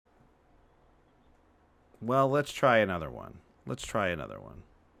Well, let's try another one. Let's try another one.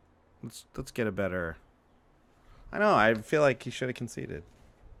 Let's get a better. I know. I feel like he should have conceded.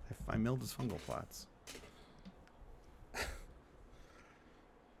 I milled his fungal plots.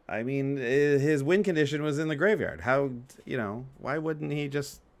 I mean, his win condition was in the graveyard. How, why wouldn't he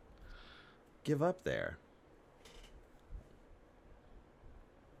just give up there?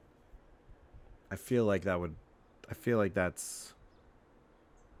 I feel like that would. I feel like that's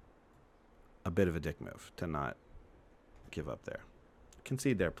a bit of a dick move to not give up there.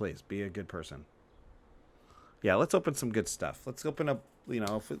 Concede there, please. Be a good person. Yeah, let's open some good stuff. Let's open up.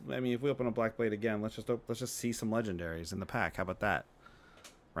 If we open a Black Blade again, let's just see some legendaries in the pack. How about that?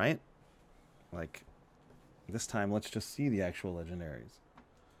 Right? Like, this time, let's just see the actual legendaries.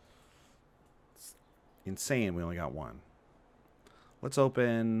 It's insane. We only got one. Let's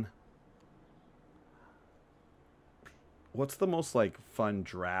open. What's the most fun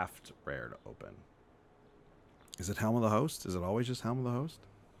draft rare to open? Is it Helm of the Host? Is it always just Helm of the Host?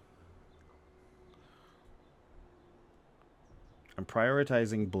 I'm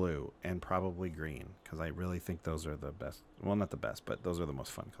prioritizing blue and probably green because I really think those are the best. Well, not the best, but those are the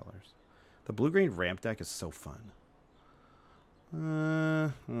most fun colors. The blue-green ramp deck is so fun.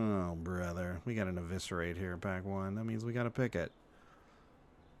 Oh, brother. We got an Eviscerate here in pack 1. That means we got to pick it.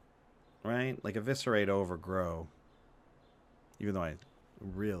 Right? Like Eviscerate over Grow. Even though I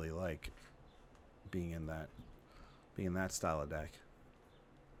really like being in that style of deck.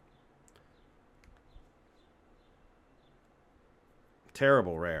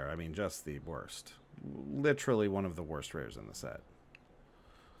 Terrible rare. I mean, just the worst. Literally one of the worst rares in the set.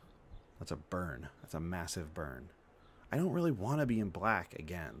 That's a burn. That's a massive burn. I don't really want to be in black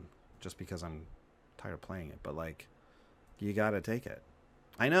again, just because I'm tired of playing it. But, you gotta take it.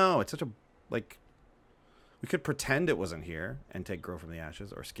 I know, it's such a, we could pretend it wasn't here and take Grow from the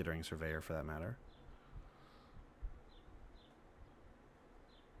Ashes, or Skittering Surveyor for that matter.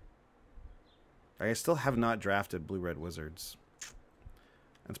 I still have not drafted Blue-Red Wizards.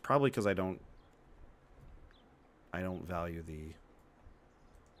 It's probably because I don't value the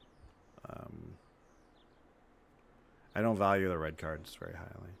red cards very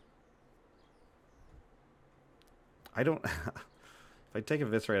highly. I don't. If I take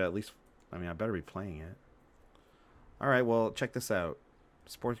Eviscerate, at least, I better be playing it. All right, well, check this out.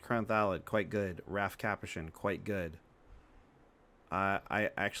 Sports Crown Thallid, quite good. Raf Capuchin, quite good. I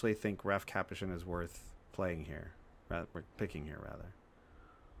actually think Raf Capuchin is worth playing here. Picking here, rather.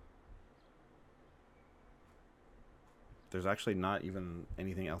 There's actually not even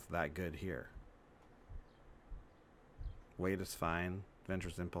anything else that good here. Weight is fine.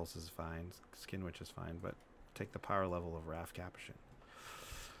 Venturous Impulse is fine. Skin Witch is fine, but take the power level of Raf Capuchin.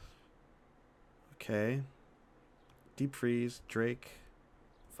 Okay. Deep Freeze, Drake,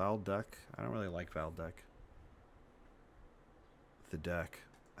 Foul Duck. I don't really like Foul Duck. The deck.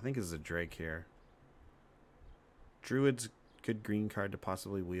 I think this is a Drake here. Druid's good green card to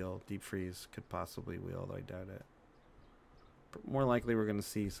possibly wheel. Deep Freeze could possibly wheel, though I doubt it. But more likely we're going to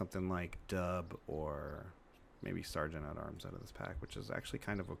see something like Dub or maybe Sergeant at Arms out of this pack, which is actually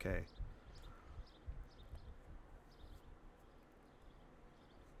kind of okay.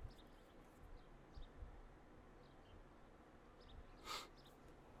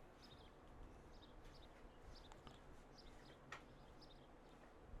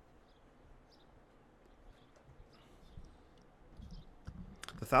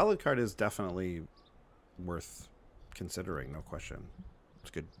 The Thallid card is definitely worth considering, no question. It's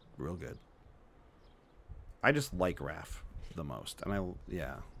good, real good. I just like Raf the most, and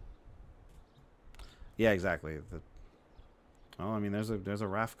yeah, exactly. There's a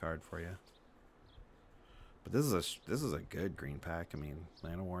Raf card for you. But this is a good green pack.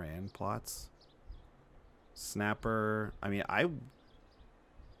 Land of War and plots. Snapper. I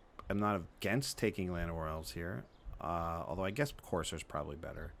am not against taking Land of War Elves here. Although I guess Courser's probably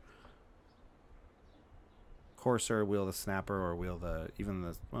better. Courser, wheel the Snapper, or wheel the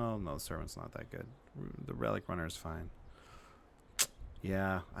the Servant's not that good. The Relic Runner is fine.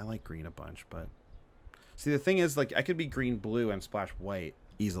 Yeah, I like green a bunch, but see, the thing is, I could be green blue and splash white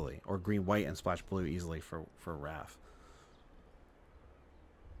easily, or green white and splash blue easily for Raf.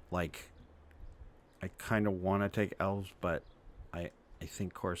 I kind of want to take Elves, but I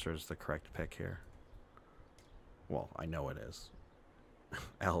think Courser is the correct pick here. Well, I know it is.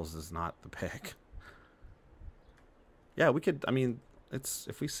 Elves is not the pick. Yeah, we could.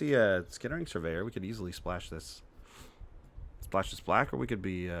 If we see a Skittering Surveyor, we could easily splash this black, or we could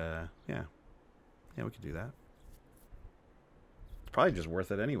be we could do that. It's probably just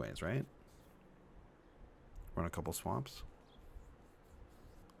worth it anyways, right? Run a couple swamps.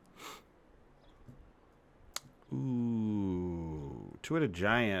 Two-headed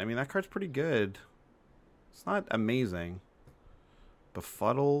giant. I mean, that card's pretty good. It's not amazing.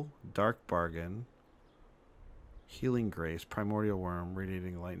 Befuddle, Dark Bargain, Healing Grace, Primordial Worm,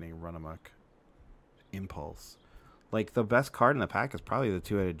 Radiating Lightning, Run Amok, Impulse. Like, the best card in the pack is probably the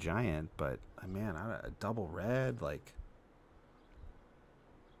Two-headed giant, but, man, a double red, like...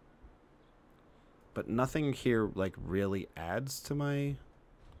 But nothing here, like, really adds to my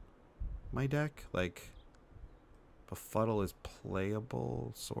deck. Like, Befuddle is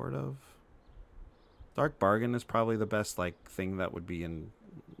playable, sort of. Dark Bargain is probably the best, like, thing that would be in,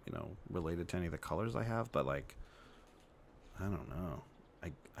 related to any of the colors I have. But, like, I don't know.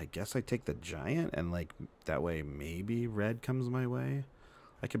 I guess I take the giant, and, like, that way maybe red comes my way.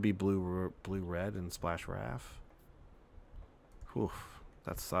 I could be blue-red and splash Wrath. Whew,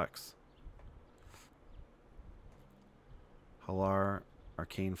 that sucks. Halar,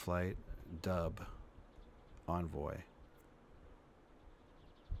 Arcane Flight, Dub, Envoy.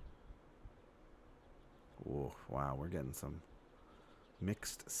 Ooh, wow, we're getting some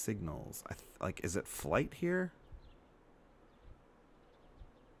mixed signals. Is it Flight here?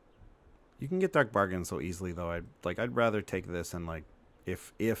 You can get Dark Bargain so easily, though. I'd rather take this, and, like,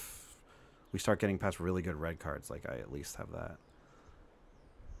 if we start getting past really good red cards, like, I at least have that.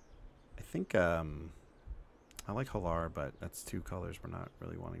 I think I like Halar, but that's two colors we're not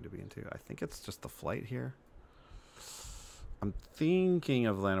really wanting to be into. I think it's just the Flight here. I'm thinking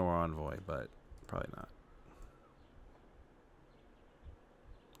of Llanowar Envoy, but probably not.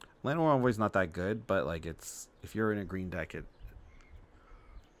 Llanowar Envoy's not that good, but, like, it's... If you're in a green deck,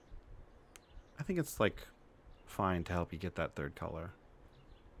 I think it's, like, fine to help you get that third color.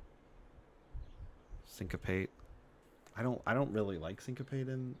 Syncopate. I don't really like Syncopate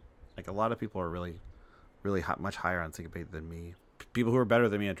in... Like, a lot of people are really much higher on Syncopate than me. People who are better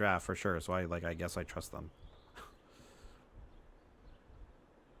than me at draft, for sure. So, I guess I trust them.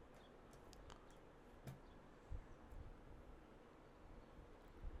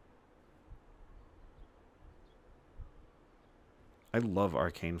 I love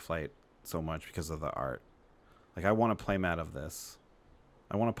Arcane Flight so much because of the art. Like, I want a playmat of this.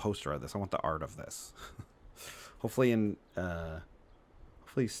 I want a poster of this. I want the art of this. Hopefully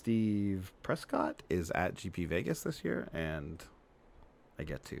Steve Prescott is at GP Vegas this year, and I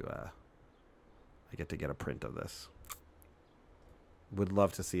get to get a print of this. Would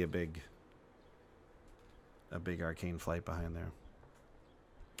love to see a big Arcane Flight behind there.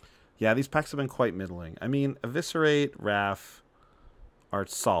 Yeah, these packs have been quite middling. I mean, Eviscerate, Wrath are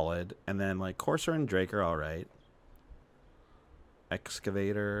solid, and then, like, Courser and Drake are all right.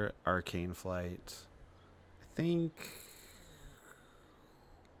 Excavator, Arcane Flight. I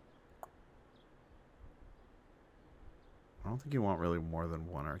don't think you want really more than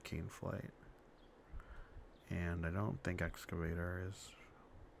one Arcane Flight. And I don't think Excavator is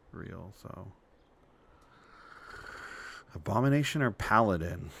real, so... Abomination or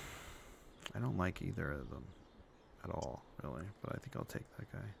Paladin? I don't like either of them at all, really. But I think I'll take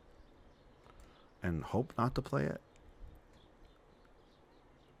that guy. And hope not to play it.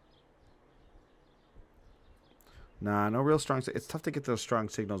 Nah, no real strong... It's tough to get those strong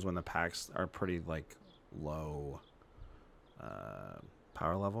signals when the packs are pretty, like, low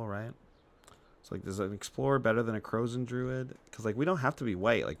power level, right? So, like, is an Explorer better than a Crozen Druid? Because, like, we don't have to be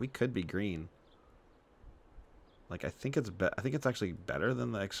white. Like, we could be green. Like, I think it's actually better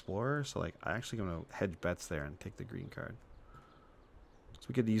than the Explorer. So, like, I actually going to hedge bets there and take the green card. So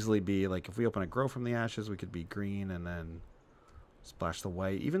we could easily be, like, if we open a Grow from the Ashes, we could be green and then splash the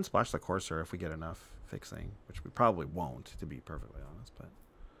white. Even splash the Courser if we get enough fixing, which we probably won't, to be perfectly honest. But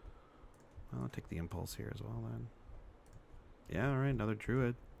I'll take the Impulse here as well, then. Yeah, all right, another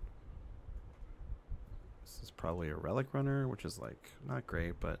Druid. This is probably a Relic Runner, which is, like, not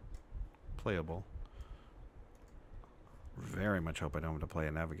great, but playable. Very much hope I don't have to play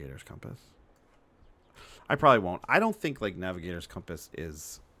a Navigator's Compass. I probably won't. I don't think, like, Navigator's Compass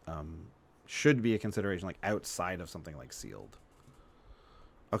is should be a consideration, like, outside of something like Sealed.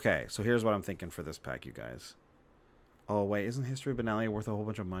 Okay, so here's what I'm thinking for this pack, you guys. Oh, wait, isn't History of Benalia worth a whole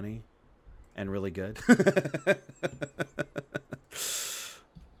bunch of money? And really good?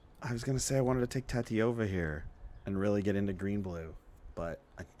 I was going to say I wanted to take Tatiova here and really get into green-blue. But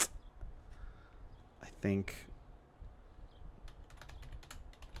I think...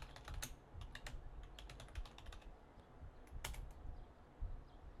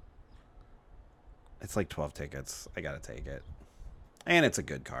 It's like 12 tickets. I got to take it. And it's a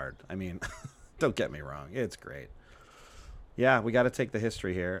good card. I mean, don't get me wrong. It's great. Yeah, we got to take the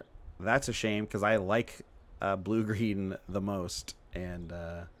history here. That's a shame because I like blue-green the most. And,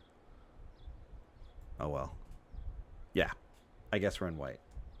 oh well. Yeah. I guess we're in white.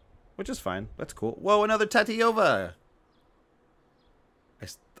 Which is fine. That's cool. Whoa, another Tatiova!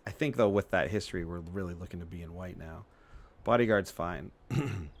 I think, though, with that history, we're really looking to be in white now. Bodyguard's fine.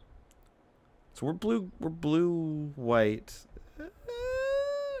 So we're blue, white.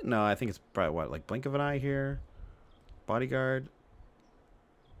 No, I think it's probably what, like blink of an eye here. Bodyguard.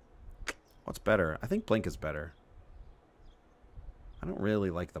 What's better? I think blink is better. I don't really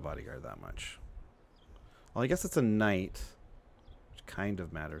like the bodyguard that much. Well, I guess it's a knight, which kind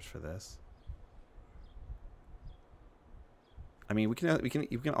of matters for this. I mean, we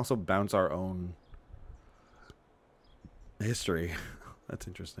can also bounce our own history. That's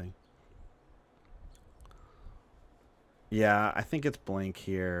interesting. Yeah, I think it's blink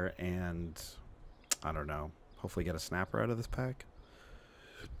here, and I don't know. Hopefully get a snapper out of this pack.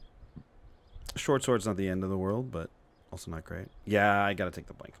 Short sword's not the end of the world, but also not great. Yeah, I gotta take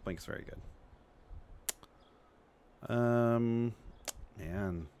the blink. Blink's very good.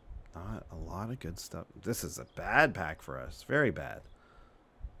 Man, not a lot of good stuff. This is a bad pack for us. Very bad.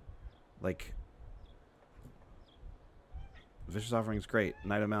 Like, Vicious Offering's great.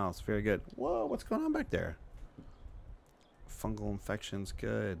 Knight of Malice, very good. Whoa, what's going on back there? Fungal Infection's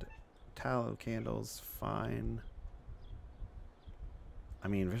good. Tallow Candles, fine. I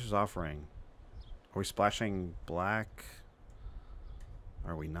mean, Vicious Offering. Are we splashing black?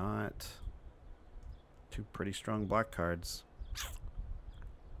 Are we not? Two pretty strong black cards.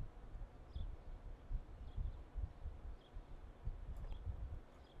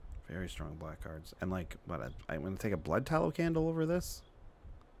 Very strong black cards. And like, what? I'm going to take a Blood Tallow Candle over this?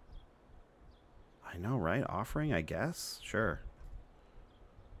 I know, right? Offering, I guess? Sure.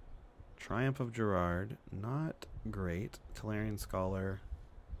 Triumph of Gerard. Not great. Talarian Scholar.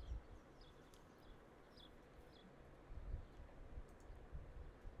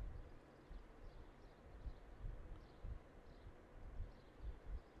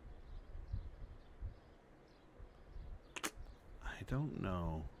 I don't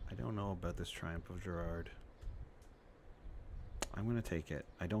know. I don't know about this Triumph of Gerard. I'm going to take it.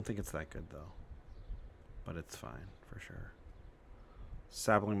 I don't think it's that good, though. But it's fine, for sure.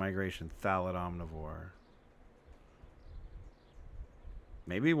 Sapling Migration, Thallid Omnivore.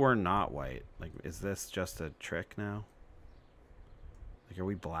 Maybe we're not white. Like, is this just a trick now? Like, are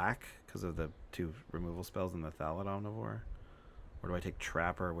we black because of the two removal spells in the Thallid Omnivore? Or do I take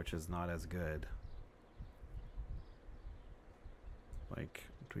Trapper, which is not as good? Like,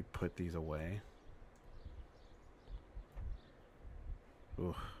 do we put these away?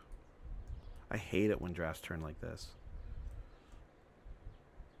 Ugh. I hate it when drafts turn like this.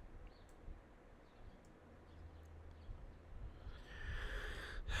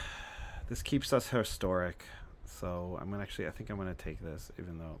 This keeps us historic, so I'm gonna I think I'm gonna take this,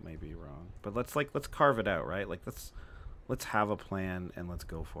 even though it may be wrong. But let's carve it out, right? Like let's have a plan and let's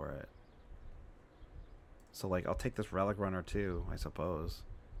go for it. So like I'll take this Relic Runner too, I suppose.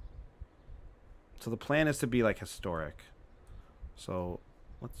 So the plan is to be like historic. So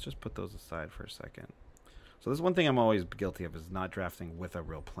let's just put those aside for a second. So this is one thing I'm always guilty of, is not drafting with a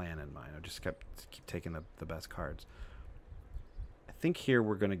real plan in mind. I just keep taking the best cards. I think here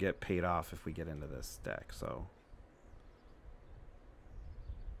we're going to get paid off if we get into this deck. So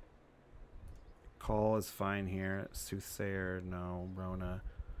Call is fine here. Soothsayer, no. Rona.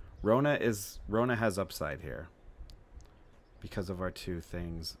 Rona has upside here because of our two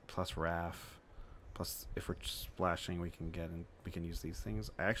things, plus Wrath. Plus, if we're splashing, we can use these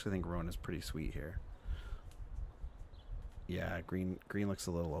things. I actually think Rona's pretty sweet here. Yeah, green looks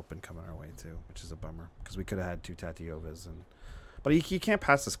a little open coming our way too, which is a bummer because we could have had two Tatiovas, but you can't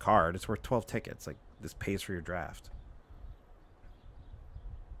pass this card. It's worth 12 tickets. Like, this pays for your draft.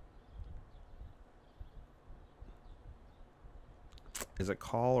 Is it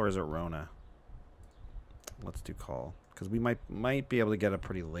Call or is it Rona? Let's do Call because we might be able to get a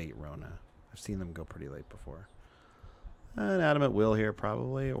pretty late Rona. I've seen them go pretty late before. An Adamant Will here,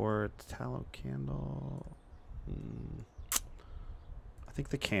 probably, or Tallow Candle. I think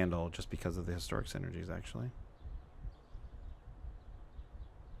the Candle, just because of the historic synergies, actually.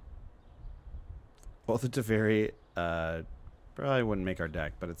 Both of Teferi probably wouldn't make our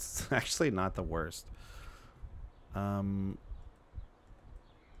deck, but it's actually not the worst. Considering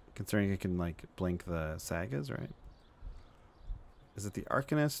it can, like, blink the Sagas, right? Is it the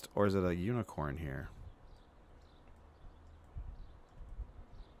Arcanist or is it a Unicorn here?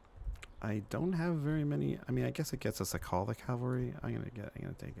 I don't have very many. I mean, I guess it gets us a Call the Cavalry. I'm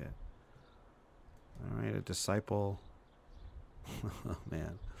gonna take it. All right, a Disciple. Oh,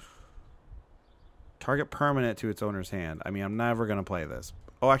 man. Target permanent to its owner's hand. I mean, I'm never gonna play this.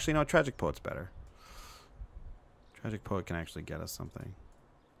 Oh, actually, no. Tragic Poet's better. Tragic Poet can actually get us something.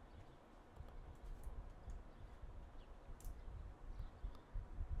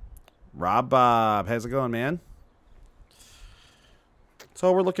 Rob Bob, how's it going, man?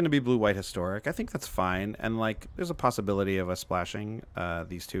 So we're looking to be blue-white historic. I think that's fine. And, like, there's a possibility of us splashing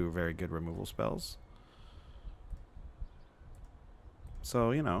these two very good removal spells.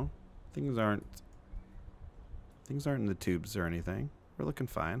 So, you know, things aren't in the tubes or anything. We're looking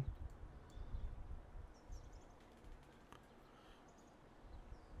fine.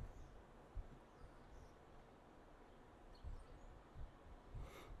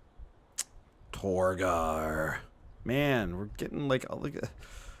 Torgar. Man, we're getting like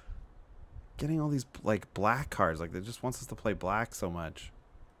getting all these like black cards. Like, they just wants us to play black so much.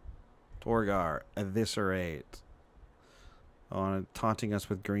 Torgar, Eviscerate. Oh, taunting us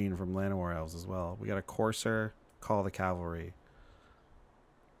with green from Llanowar Elves as well. We got a Courser, Call the Cavalry.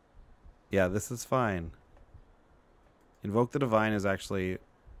 Yeah, this is fine. Invoke the Divine is actually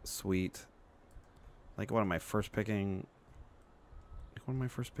sweet. Like, what am I first picking? Like, what am I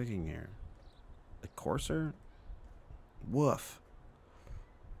first picking here? The Courser? Woof.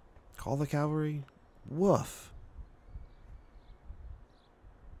 Call the Cavalry? Woof.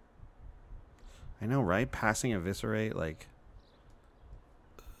 I know, right? Passing Eviscerate, like...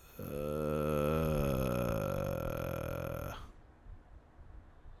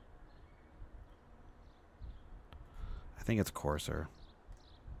 I think it's Courser.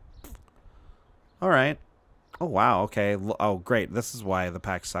 All right. Oh, wow. Okay. Oh, great. This is why the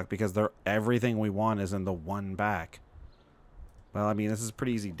packs suck, because everything we want is in the one pack. Well, I mean, this is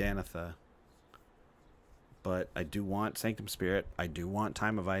pretty easy Danitha. But I do want Sanctum Spirit. I do want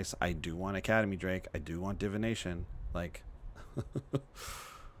Time of Ice. I do want Academy Drake. I do want Divination. Like, what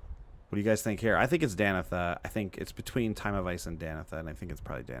do you guys think here? I think it's Danitha. I think it's between Time of Ice and Danitha, and I think it's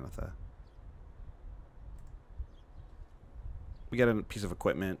probably Danitha. We got a piece of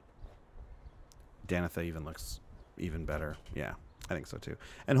equipment. Danitha even looks even better. Yeah, I think so too.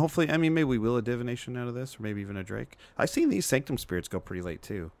 And hopefully, I mean, maybe we will a Divination out of this, or maybe even a Drake. I've seen these Sanctum Spirits go pretty late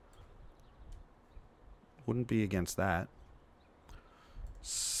too. Wouldn't be against that.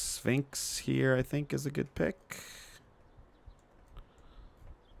 Sphinx here, I think, is a good pick.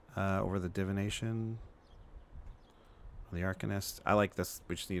 Over the Divination. The Arcanist. I like this.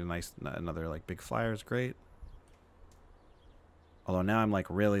 We just need another like big flyer is great. Although now I'm like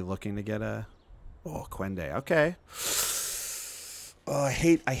really looking to get a... Oh, Quende. Okay. Oh, I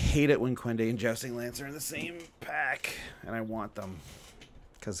hate it when Quende and Jousting Lance are in the same pack. And I want them.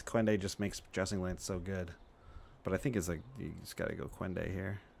 Because Quende just makes Jousting Lance so good. But I think it's like, you just got to go Quende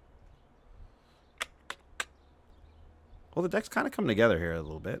here. Well, the decks kind of come together here a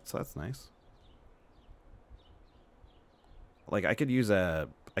little bit, so that's nice. Like, I could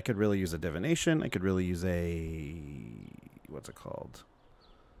really use a Divination. I could really use a... What's it called?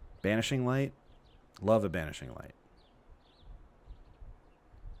 Banishing Light. Love a Banishing Light.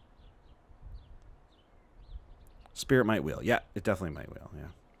 Spirit Might Wheel. Yeah, it definitely might wheel. Yeah.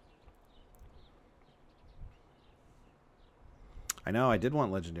 I know, I did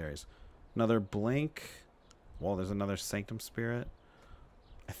want legendaries. Another Blink. Well, there's another Sanctum Spirit.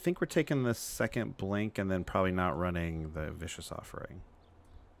 I think we're taking the second Blink and then probably not running the Vicious Offering.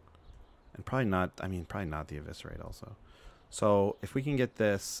 And probably not the Eviscerate also. So if we can get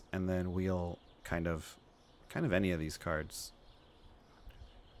this and then wheel kind of any of these cards.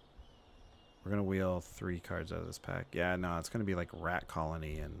 We're going to wheel 3 cards out of this pack. Yeah, no, it's going to be like Rat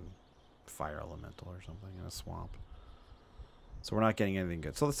Colony and Fire Elemental or something in a swamp. So we're not getting anything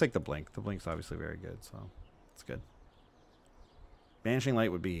good. So let's take the Blink. The Blink's obviously very good, so it's good. Banishing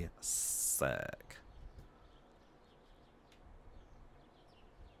Light would be sick.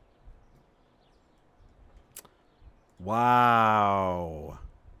 Wow.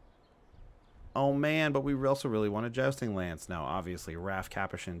 Oh, man, but we also really want a Jousting Lance now, obviously. Wrath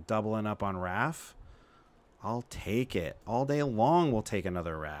Capuchin doubling up on Wrath. I'll take it. All day long we'll take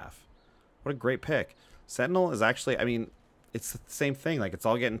another Wrath. What a great pick. Sentinel is actually, I mean, it's the same thing. Like, it's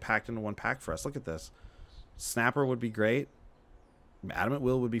all getting packed into one pack for us. Look at this. Snapper would be great. Adamant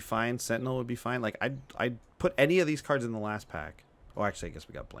Will would be fine. Sentinel would be fine. Like, I'd put any of these cards in the last pack. Oh, actually, I guess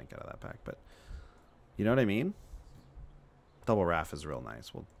we got Blink out of that pack, but you know what I mean? Double Wrath is real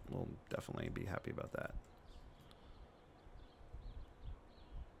nice. We'll definitely be happy about that.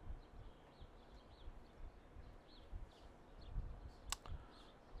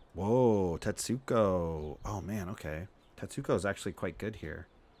 Whoa, Tetsuko. Oh, man, okay. Tetsuko is actually quite good here.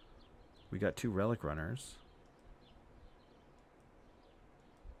 We got 2 Relic Runners.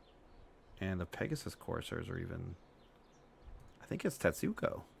 And the Pegasus Coursers are even... I think it's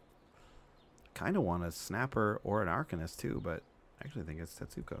Tetsuko. kind of want a Snapper or an Arcanist too, but I actually think it's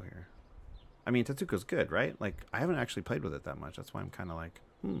Tetsuko here. I mean, Tetsuko's good, right? Like, I haven't actually played with it that much. That's why I'm kind of like,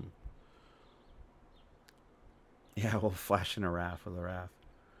 Yeah, we'll flash in a Wrath with a Wrath.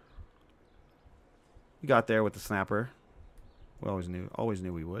 We got there with the Snapper. We always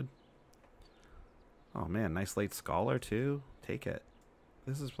knew we would. Oh man, nice late Scholar too. Take it.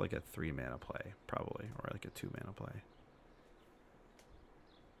 This is like a 3 mana play, probably, or like a 2 mana play.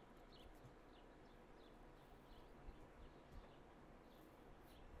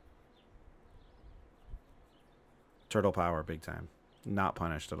 Turtle power, big time. Not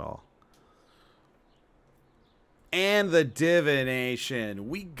punished at all. And the divination.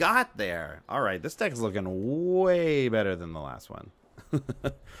 We got there. All right, this deck is looking way better than the last one.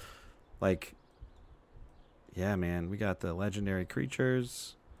 Like, yeah, man, we got the legendary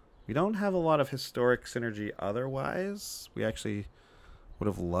creatures. We don't have a lot of historic synergy otherwise. We actually would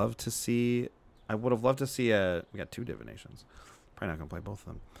have loved to see... I would have loved to see a... We got 2 divinations. Probably not going to play both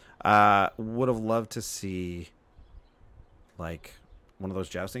of them. Would have loved to see, like, one of those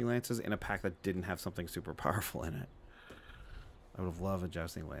Jousting Lances in a pack that didn't have something super powerful in it. I would have loved a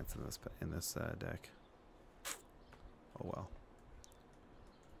Jousting Lance in this deck. Oh, well.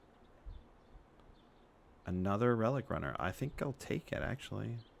 Another Relic Runner. I think I'll take it,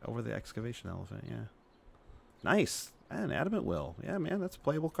 actually. Over the Excavation Elephant, yeah. Nice. And Adamant Will. Yeah, man, that's a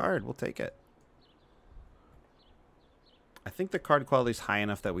playable card. We'll take it. I think the card quality is high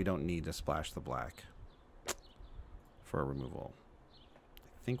enough that we don't need to splash the black for a removal.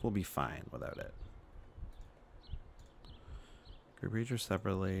 I think we'll be fine without it. Group Reacher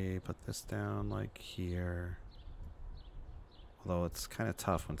separately. Put this down like here. Although it's kind of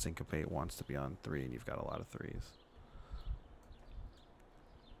tough when Syncopate wants to be on 3 and you've got a lot of 3s.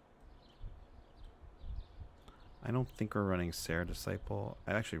 I don't think we're running Sarah Disciple.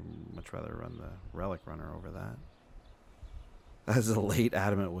 I'd actually much rather run the Relic Runner over that. That is a late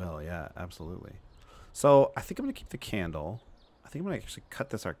Adamant Will. Yeah, absolutely. So I think I'm going to keep the Candle. I think I'm going to actually cut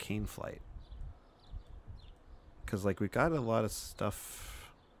this Arcane Flight. Because, like, we've got a lot of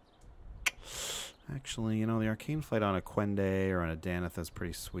stuff. Actually, you know, the Arcane Flight on a Quende or on a Danith is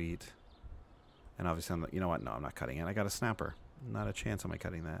pretty sweet. And obviously, you know what? No, I'm not cutting it. I got a Snapper. Not a chance am I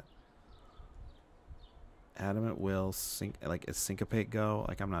cutting that. Adamant Will, like, is Syncopate go?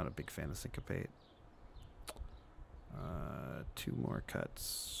 Like, I'm not a big fan of Syncopate. 2 more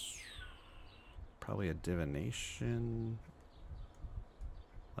cuts. Probably a Divination.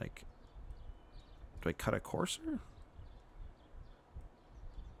 Like, do I cut a Courser?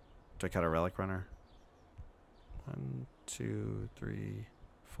 Do I cut a Relic Runner? 1, 2, 3,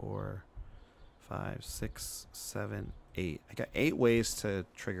 4, 5, 6, 7, 8. I got 8 ways to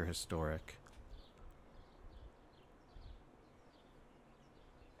trigger Historic.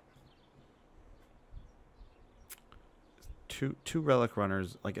 Two Relic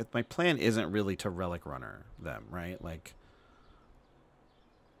Runners. Like, my plan isn't really to Relic Runner them, right? Like,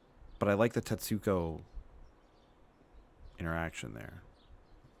 but I like the Tetsuko interaction there.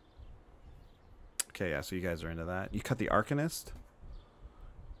 Okay, yeah, so you guys are into that. You cut the Arcanist.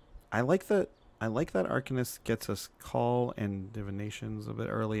 I like that Arcanist gets us Call and Divinations a bit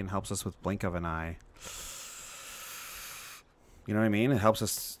early and helps us with Blink of an Eye. You know what I mean? It helps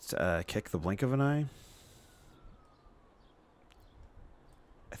us kick the Blink of an Eye.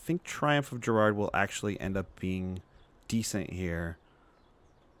 I think Triumph of Gerard will actually end up being decent here.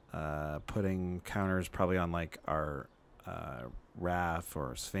 Putting counters probably on like our Wrath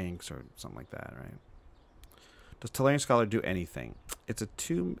or Sphinx or something like that, right? Does Tolarian Scholar do anything? It's a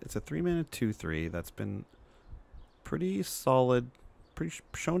 3 mana 2/3 that's been pretty solid,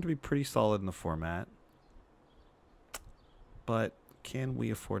 shown to be pretty solid in the format. But can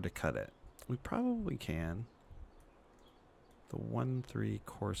we afford to cut it? We probably can. The 1/3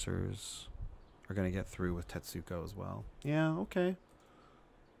 Coursers are going to get through with Tetsuko as well. Yeah, okay.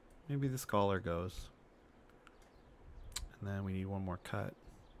 Maybe the Scholar goes. And then we need 1 more cut.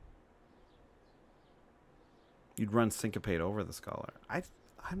 You'd run Syncopate over the Scholar.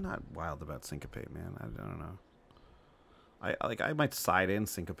 I'm not wild about Syncopate, man. I don't know. I might side in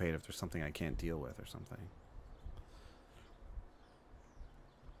Syncopate if there's something I can't deal with or something.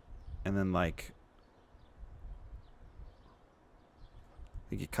 And then, like,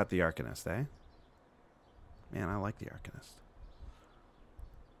 you could cut the Arcanist, eh? Man, I like the Arcanist.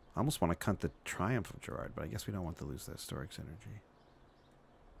 I almost want to cut the Triumph of Gerard, but I guess we don't want to lose the Historic Synergy.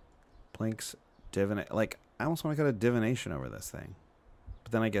 Blinks, like, I almost want to cut a Divination over this thing.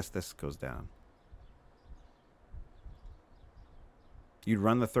 But then I guess this goes down. You'd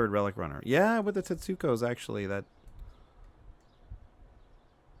run the 3rd Relic Runner. Yeah, with the Tetsukos, actually, that...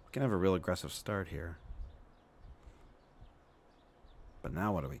 We can have a real aggressive start here. But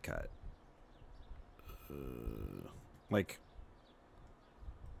now what do we cut? Like...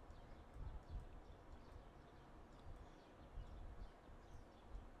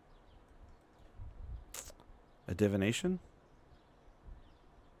 a divination?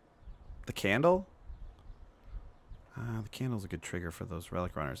 The candle? The candle's a good trigger for those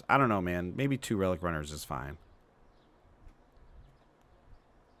relic runners. I don't know, man. Maybe 2 relic runners is fine.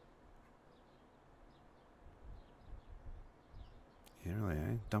 Yeah, really,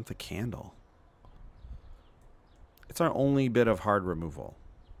 eh? Dump the candle. It's our only bit of hard removal.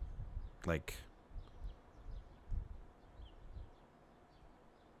 Like...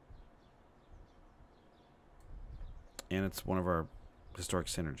 and it's one of our historic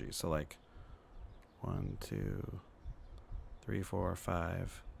synergies. So like 1, 2, 3, 4,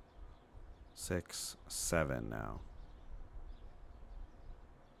 5, 6, 7 now.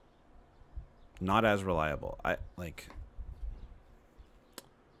 Not as reliable. I like...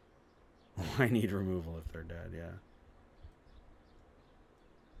 I need removal if they're dead, yeah.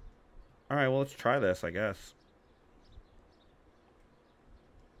 Alright, well, let's try this, I guess.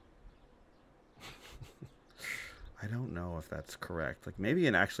 I don't know if that's correct. Like, maybe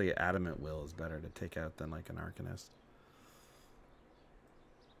an actually adamant will is better to take out than, like, an Arcanist.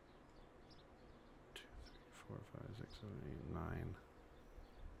 2, 3, 4, 5, 6, 7, 8, 9.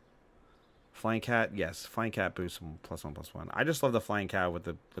 Flying Cat, yes. Flying Cat boosts +1/+1. I just love the Flying Cat with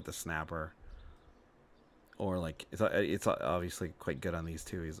the Snapper. Or, like, it's obviously quite good on these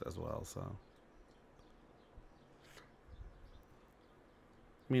two as well, so.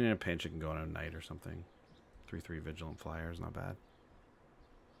 I mean, in a pinch, it can go on a Knight or something. 3/3 Vigilant Flyer is not bad.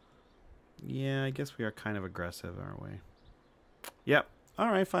 Yeah, I guess we are kind of aggressive, aren't we? Yep.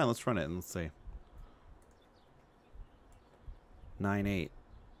 Alright, fine. Let's run it and let's see. 9/8.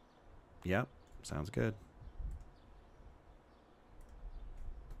 Yep. Sounds good.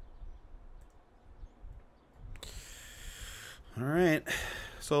 Alright.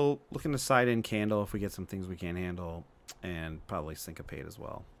 So, looking to side in Candle if we get some things we can't handle. And probably Syncopate as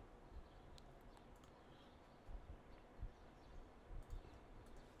well.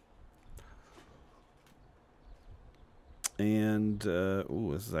 And, ooh,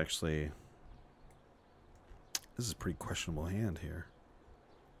 this is actually... this is a pretty questionable hand here.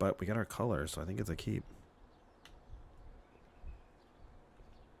 But we got our color, so I think it's a keep.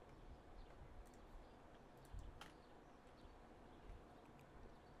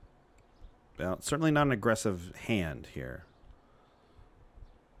 Well, certainly not an aggressive hand here.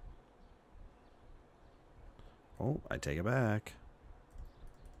 Oh, I take it back.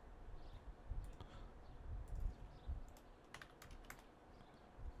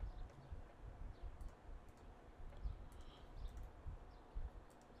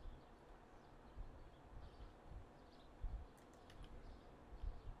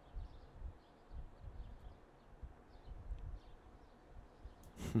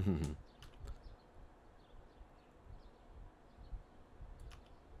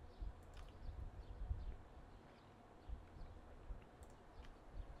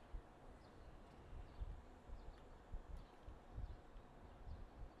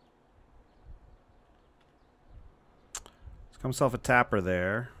 Got himself a tapper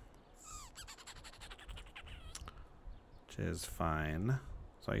there, which is fine.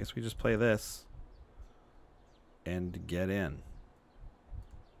 So I guess we just play this and get in.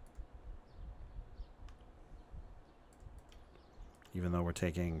 Even though we're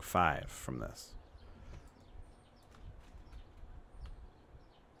taking 5 from this.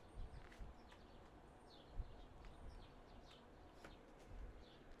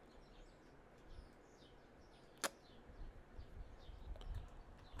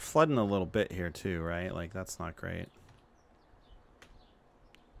 Flooding a little bit here too, right? Like, that's not great.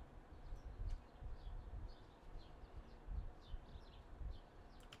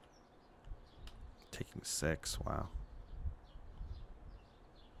 Taking 6, wow.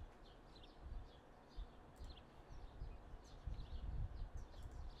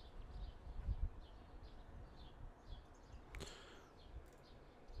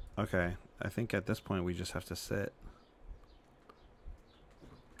 Okay, I think at this point we just have to sit.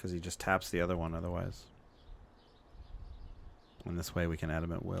 Because he just taps the other one otherwise. And this way we can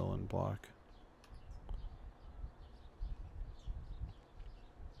Adamant Will and block.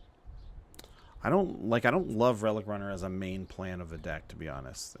 I don't love Relic Runner as a main plan of the deck, to be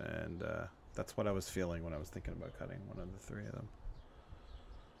honest. And that's what I was feeling when I was thinking about cutting one of the 3 of them.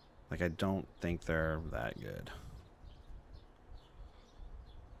 Like, I don't think they're that good.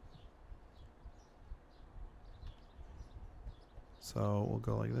 So we'll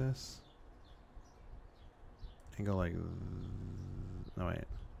go like this. And go like... No, wait.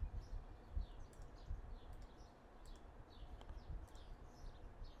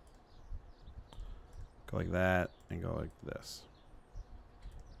 Go like that and go like this.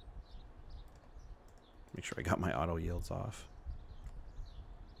 Make sure I got my auto yields off.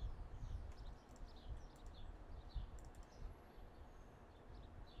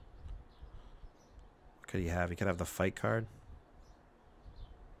 What could he have? He could have the fight card.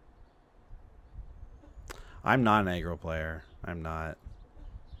 I'm not an aggro player. I'm not.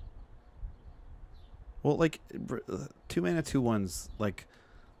 Well, like, 2 mana, 2/1s, like,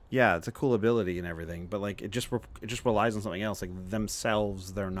 yeah, it's a cool ability and everything, but like, it just relies on something else. Like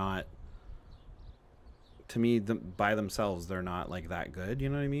themselves, they're not. To me, by themselves, they're not like that good. You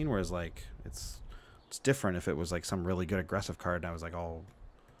know what I mean? Whereas like, it's different if it was like some really good aggressive card, and I was like, oh,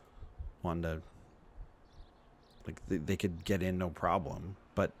 wanted to. Like they could get in no problem,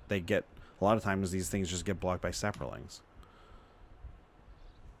 but they get a lot of times these things just get blocked by Saprolings.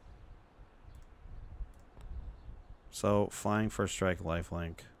 So flying, first strike,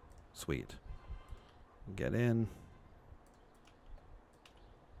 lifelink, sweet. Get in.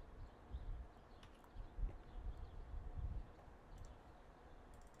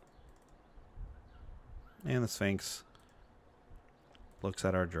 And the Sphinx looks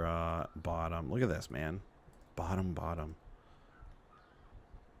at our draw. Bottom. Look at this, man. Bottom, bottom.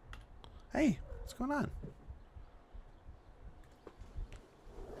 Hey, what's going on?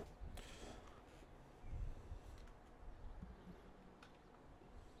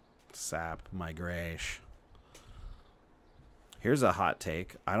 Sap, my Grash. Here's a hot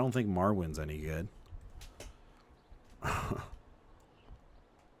take. I don't think Marwyn's any good.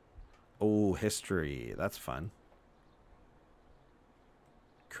 Oh, history. That's fun.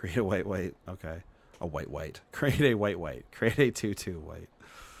 Create a white. Okay. A white. Create a white. Create a 2/2 white.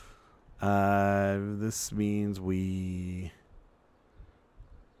 This means we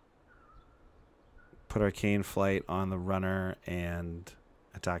put Arcane Flight on the runner and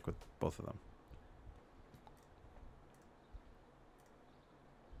attack with both of them.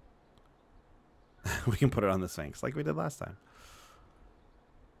 We can put it on the Sphinx like we did last time.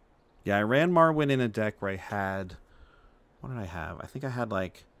 Yeah, I ran Marwyn in a deck where I had... What did I have? I think I had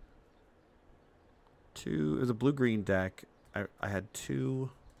like... It was a blue-green deck. I had two...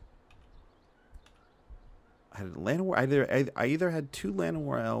 I had Llanowar... I either had 2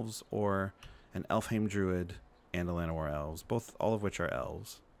 Llanowar Elves or an Elfheim Druid and a Llanowar Elves. All of which are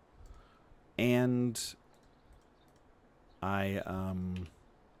elves. And... I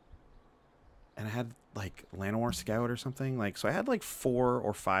had like Llanowar Scout or something, like, so I had like 4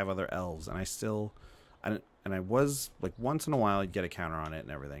 or 5 other elves, and I was like, once in a while I'd get a counter on it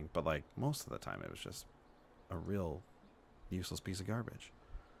and everything, but like most of the time it was just a real useless piece of garbage.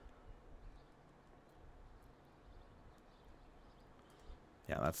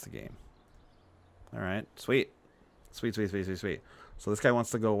 Yeah, that's the game. All right, sweet. So this guy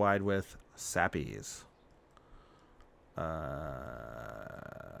wants to go wide with Sappies.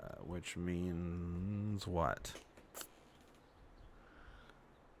 Which means what?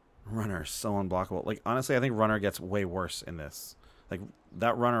 Runner so unblockable. Like, honestly, I think runner gets way worse in this. Like,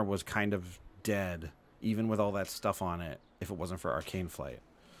 that runner was kind of dead, even with all that stuff on it, if it wasn't for Arcane Flight.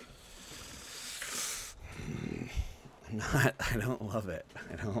 I don't love it.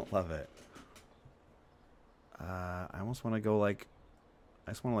 I almost want to go like,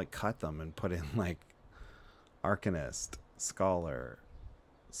 I just want to like cut them and put in like Arcanist, Scholar,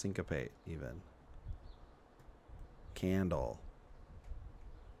 Syncopate, even Candle.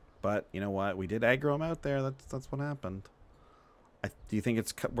 But you know what? We did aggro him out there. That's what happened. Do you think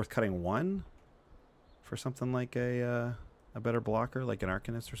it's worth cutting 1 for something like a better blocker, like an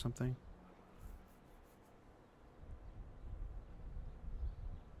Arcanist or something?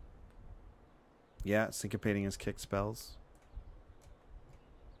 Yeah, syncopating his kick spells.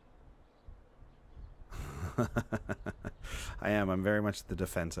 I am. I'm very much the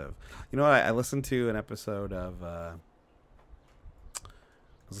defensive. You know what? I listened to an episode of...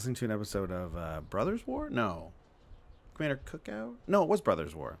 Brothers War? No. Commander Cookout? No, it was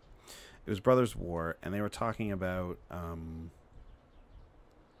Brothers War. It was Brothers War, and they were talking about... all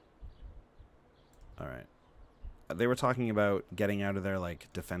right. They were talking about getting out of their,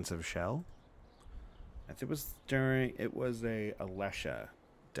 like, defensive shell. I think it was a Alesha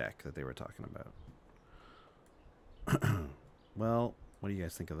deck that they were talking about. Well, what do you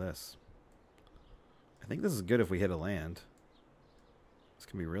guys think of this? I think this is good if we hit a land. This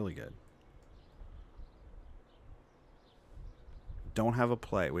can be really good. Don't have a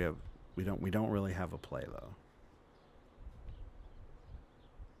play. We don't really have a play though.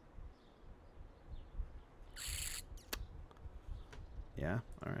 Yeah?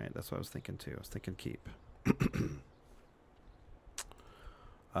 Alright, that's what I was thinking too. I was thinking keep. Okay,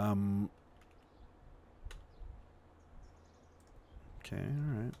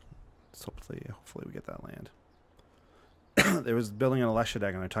 alright. So hopefully we get that land. There was building an Alesha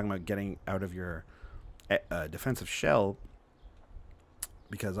deck, and they're talking about getting out of your defensive shell,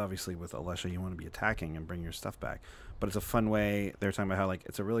 because obviously with Alesha you want to be attacking and bring your stuff back. But it's a fun way. They're talking about how like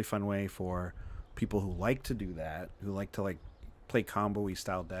it's a really fun way for people who like to do that, who like to like play combo-y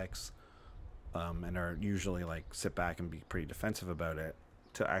style decks, and are usually like sit back and be pretty defensive about it,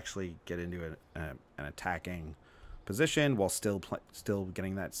 to actually get into an attacking position while still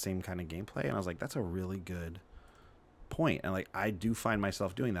getting that same kind of gameplay. And I was like, that's a really good point. And like I do find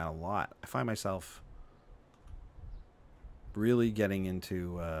myself doing that a lot. I find myself really getting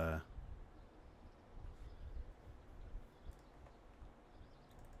into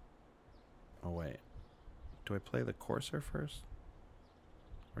oh wait, do I play the Corsair first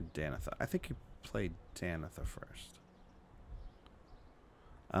or Danitha? I think you played Danitha first.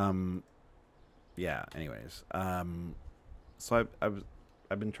 Yeah, anyways, so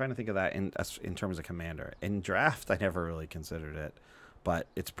I've been trying to think of that in terms of commander. In draft I never really considered it, but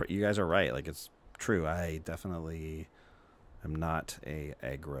you guys are right, like it's true. I definitely am not a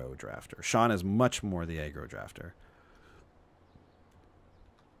aggro drafter. Sean is much more the aggro drafter.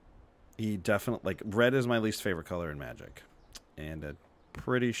 He definitely, like, red is my least favorite color in Magic, and I'm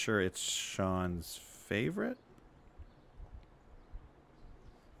pretty sure it's Sean's favorite.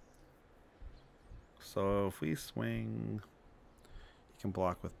 So if we swing, he can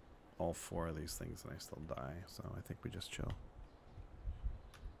block with all 4 of these things and I still die. So I think we just chill.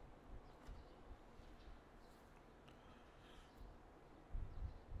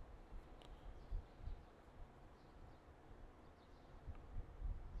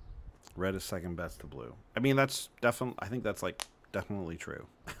 Red is second best to blue. I mean, that's definitely, I think that's like definitely true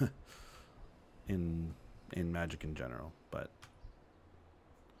in Magic in general, but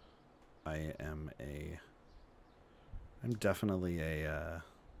I'm definitely a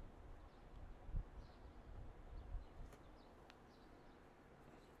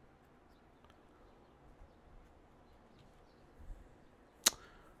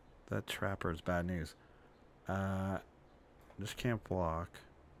that trapper is bad news. Just can't block.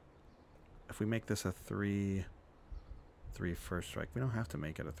 If we make this a 3/3 first strike, we don't have to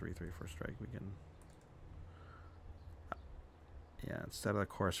make it a 3/3 first strike. We can, yeah. Instead of the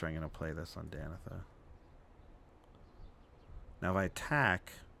Corsair, I'm gonna play this on Danitha. Now if I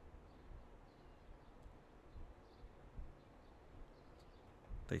attack,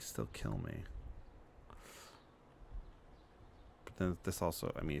 they still kill me. But then this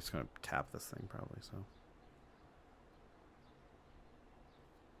also, I mean, it's gonna tap this thing probably. So.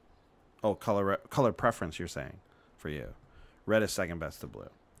 Oh, color preference, you're saying, for you. Red is second best to blue.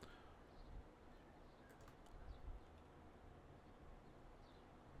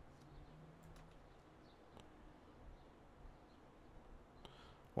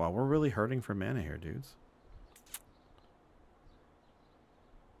 Wow, we're really hurting for mana here, dudes.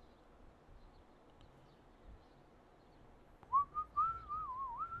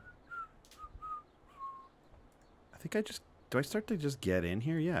 I think I just... Do I start to just get in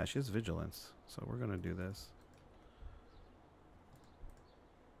here? Yeah, she has vigilance. So we're going to do this.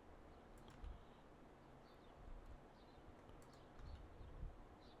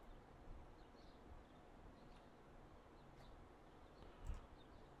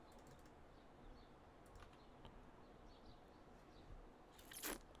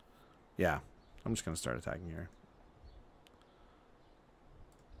 Yeah, I'm just going to start attacking here.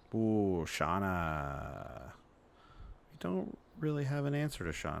 Ooh, Shauna. We don't really have an answer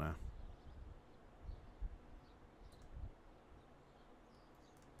to Shauna.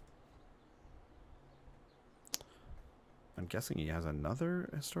 I'm guessing he has another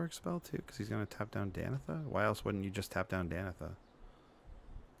historic spell too, because he's going to tap down Danitha. Why else wouldn't you just tap down Danitha?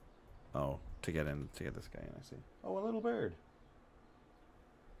 Oh, to get this guy in, I see. Oh, a little bird.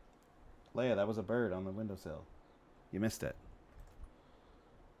 Leia, that was a bird on the windowsill. You missed it.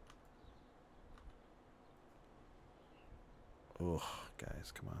 Oh,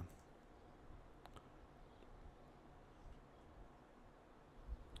 guys, come on.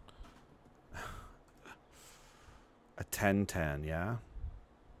 A 10/10, yeah?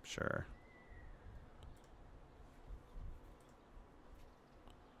 Sure.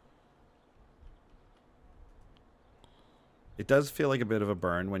 It does feel like a bit of a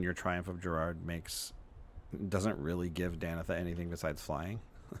burn when your Triumph of Gerard doesn't really give Danitha anything besides flying.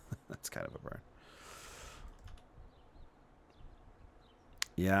 That's kind of a burn.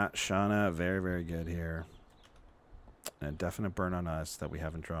 Yeah, Shauna, very, very good here. And a definite burn on us that we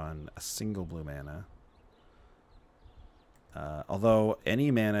haven't drawn a single blue mana. Although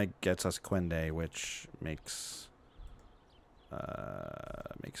any mana gets us Quende, which makes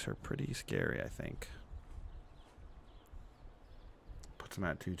her pretty scary, I think. Puts them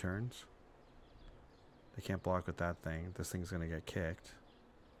at 2 turns. They can't block with that thing. This thing's going to get kicked.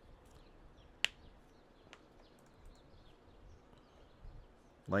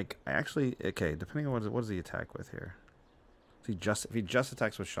 Like, I actually... Okay, depending on what does he attack with here? If he just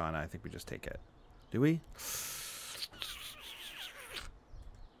attacks with Shauna, I think we just take it. Do we?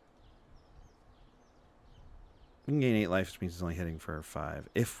 We can gain 8 life, which means he's only hitting for 5.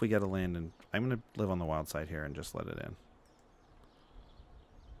 If we get a land, and I'm going to live on the wild side here and just let it in.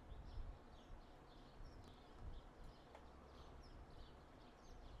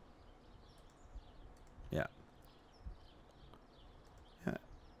 Yeah. Yeah.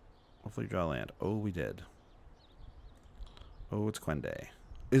 Hopefully draw land. Oh, we did. Oh, it's Quende.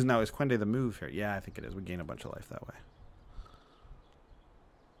 Is Quende the move here? Yeah, I think it is. We gain a bunch of life that way.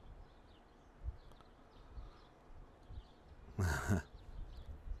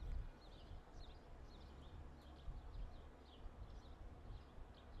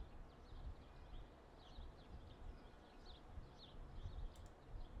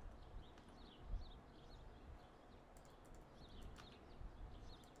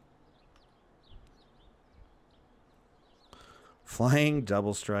 Flying,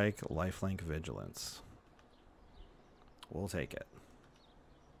 double strike, lifelink, vigilance. We'll take it.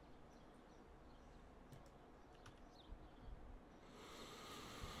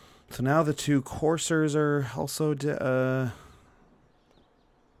 So now the 2 coursers are also dead.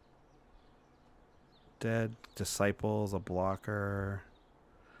 Disciples, a blocker.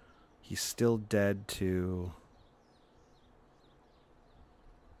 He's still dead to...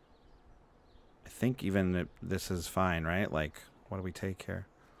 I think even this is fine, right? Like, what do we take here?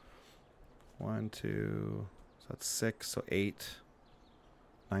 1, 2... So that's 6, so 8,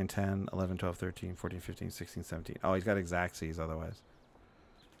 9, 10, 11, 12, 13, 14, 15, 16, 17. Oh, he's got Xaxes otherwise.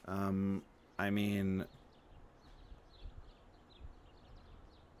 I mean...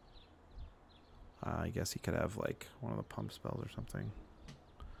 I guess he could have, like, one of the pump spells or something.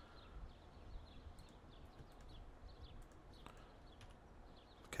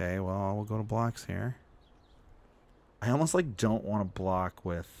 Okay, well, we'll go to blocks here. I almost, like, don't want to block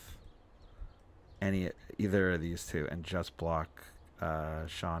with either of these 2 and just block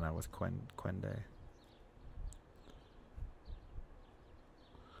Shauna with Quende.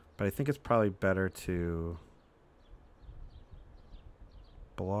 But I think it's probably better to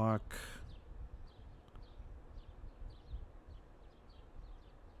block...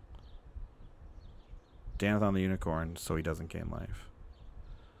 Daneth on the Unicorn so he doesn't gain life.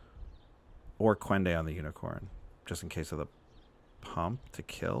 Or Quende on the Unicorn, just in case of the pump to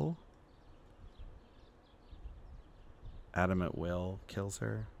kill. Adam at will kills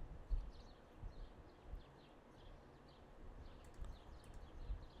her.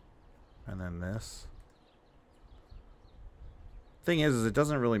 And then this. Thing is it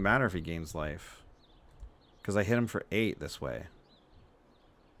doesn't really matter if he gains life. Because I hit him for 8 this way.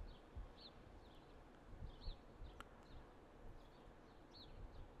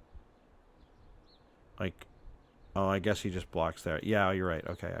 Like, oh, I guess he just blocks there. Yeah, you're right.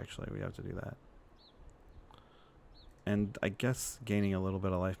 Okay, actually, we have to do that. And I guess gaining a little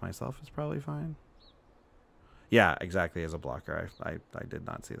bit of life myself is probably fine. Yeah, exactly, as a blocker. I did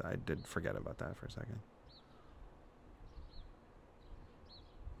not see that. I did forget about that for a second.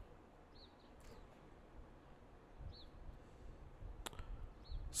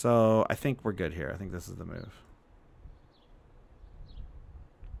 So I think we're good here. I think this is the move.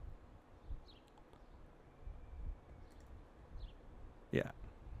 Yeah.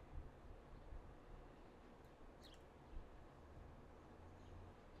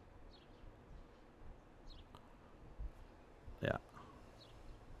 Yeah.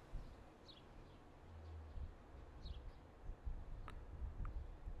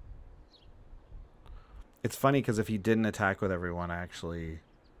 It's funny because if he didn't attack with everyone, I actually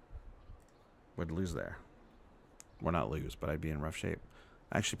would lose there. Well, not lose, but I'd be in rough shape.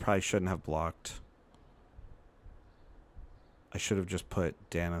 I actually probably shouldn't have blocked. I should have just put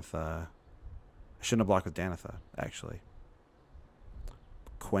Danitha. I shouldn't have blocked with Danitha, actually.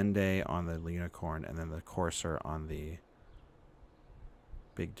 Quende on the Unicorn, and then the Courser on the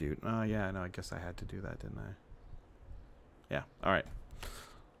big dude. Oh, yeah, no, I guess I had to do that, didn't I? Yeah, all right.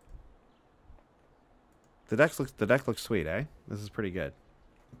 The deck looks sweet, eh? This is pretty good.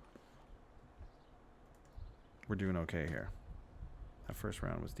 We're doing okay here. That first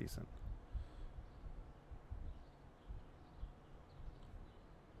round was decent.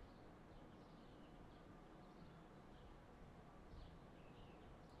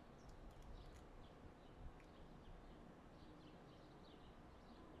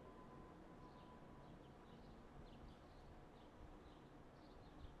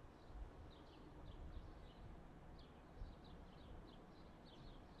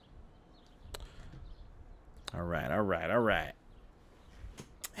 All right, all right, all right.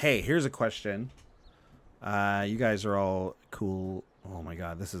 Hey, here's a question. You guys are all cool. Oh my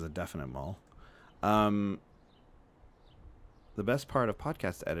god, this is a definite mall. Um, the best part of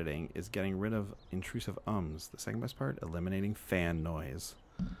podcast editing is getting rid of intrusive ums. The second best part, eliminating fan noise.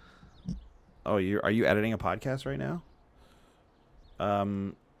 Oh, are you editing a podcast right now?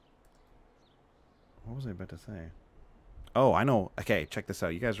 Um, what was I about to say? Oh, I know. Okay, check this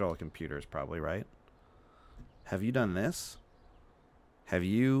out. You guys are all computers, probably, right? Have you done this? Have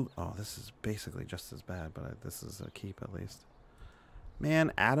you? Oh, this is basically just as bad, but this is a keep at least.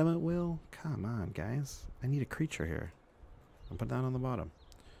 Man, Adam at will? Come on, guys. I need a creature here. I'll put that on the bottom.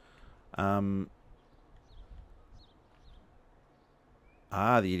 Um. The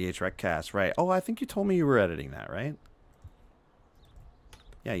EDH Recast, right. Oh, I think you told me you were editing that, right?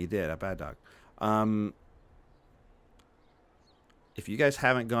 Yeah, you did. A bad dog. Um, if you guys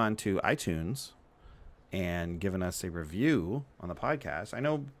haven't gone to iTunes and given us a review on the podcast, I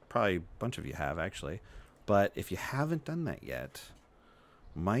know probably a bunch of you have, actually. But if you haven't done that yet,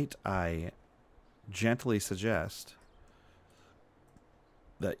 might I gently suggest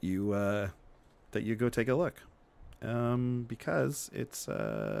that you go take a look, because it's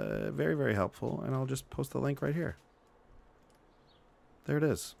very, very helpful, and I'll just post the link right here. There it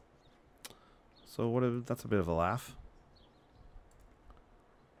is. So that's a bit of a laugh.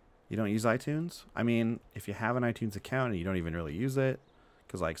 You don't use iTunes? I mean, if you have an iTunes account and you don't even really use it,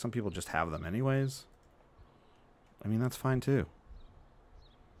 because like some people just have them anyways, I mean, that's fine too.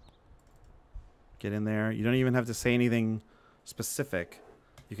 Get in there. You don't even have to say anything specific.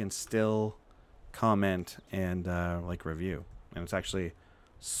 You can still comment and like review, and it's actually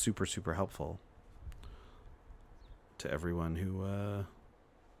super, super helpful to everyone who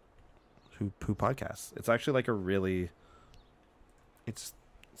podcasts. It's actually like it's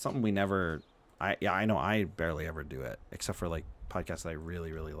something we never. I know I barely ever do it except for like podcasts that I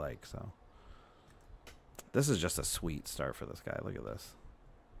really, really like. So this is just a sweet start for this guy. Look at this.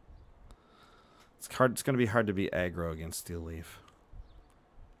 It's hard. It's going to be hard to be aggro against Steel Leaf.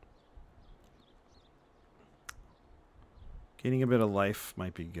 Gaining a bit of life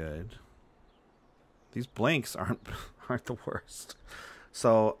might be good. These blanks aren't the worst.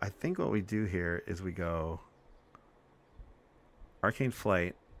 So I think what we do here is we go Arcane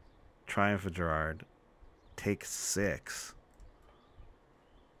Flight, Triumph of Gerard, take 6.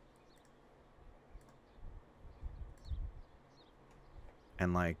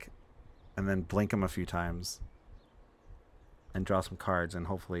 And then blink them a few times and draw some cards and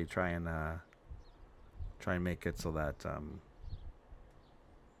hopefully try and make it so that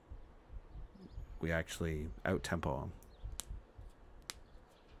we actually out tempo them.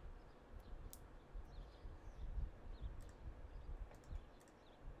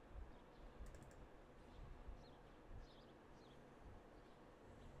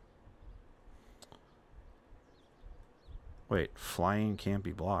 Wait, flying can't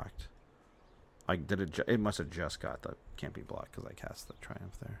be blocked. Like, did it? It must have just got the can't be blocked because I cast the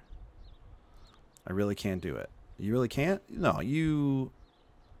Triumph there. I really can't do it. You really can't? No, you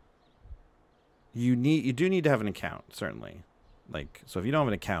do need to have an account, certainly. Like, so if you don't have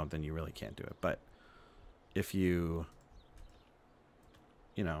an account, then you really can't do it. But if you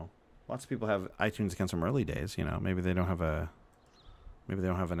lots of people have iTunes accounts from early days. Maybe they don't have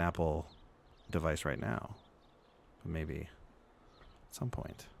an Apple device right now, but maybe at some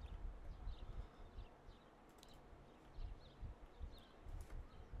point.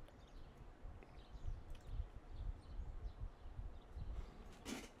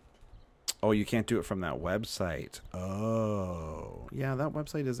 Oh, you can't do it from that website. Oh, yeah, that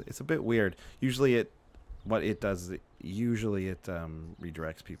website it's a bit weird. Usually it redirects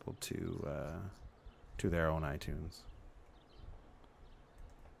people to their own iTunes.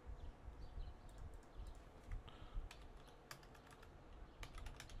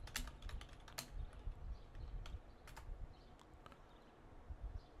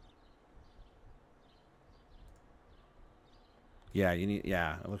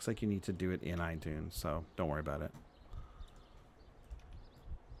 Yeah, it looks like you need to do it in iTunes, so don't worry about it.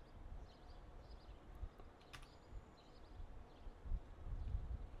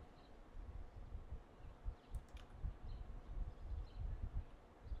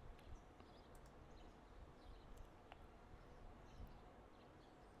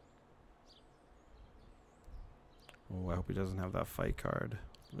 Oh, I hope he doesn't have that fight card.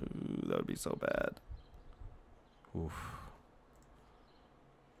 Ooh, that would be so bad. Oof.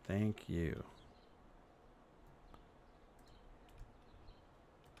 Thank you.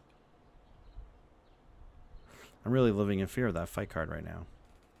 I'm really living in fear of that fight card right now.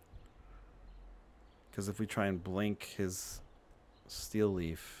 Because if we try and blink his Steel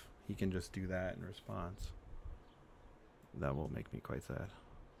Leaf, he can just do that in response. That will make me quite sad.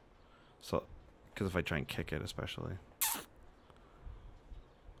 So, because if I try and kick it, especially.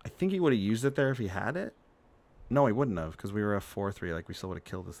 I think he would have used it there if he had it. No, he wouldn't have, because we were a 4-3. Like, we still would have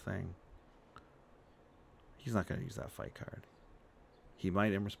killed this thing. He's not going to use that fight card. He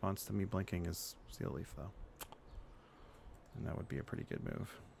might in response to me blinking his Steel Leaf, though. And that would be a pretty good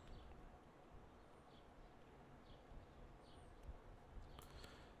move.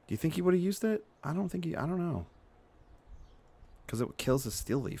 Do you think he would have used it? I don't know. Because it kills his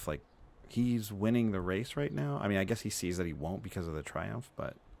Steel Leaf. Like, he's winning the race right now. I mean, I guess he sees that he won't because of the Triumph,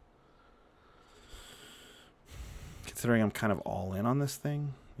 but considering I'm kind of all in on this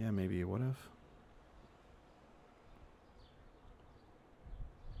thing, yeah, maybe he would have.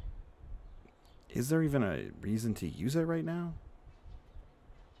 Is there even a reason to use it right now?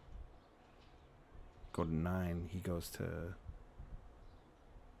 Go to 9. He goes to...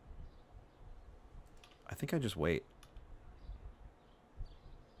 I think I just wait.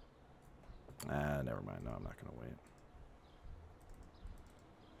 Never mind. No, I'm not going to wait.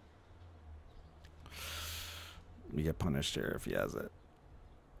 We get punished here if he has it.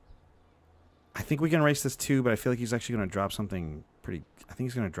 I think we can race this too, but I feel like he's actually going to drop something pretty... I think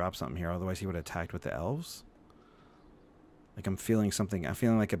he's going to drop something here. Otherwise, he would have attacked with the elves. Like, I'm feeling something... I'm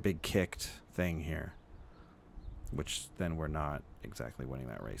feeling like a big kicked thing here. Which then we're not exactly winning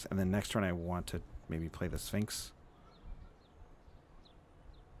that race. And then next turn, I want to maybe play the Sphinx.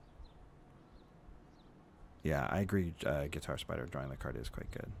 Yeah, I agree. Guitar Spider drawing the card is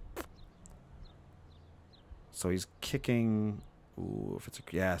quite good. So he's kicking... Ooh, if it's a...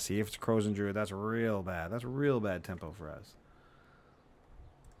 Yeah, see, if it's a Crows and Druid, that's real bad. That's real bad tempo for us.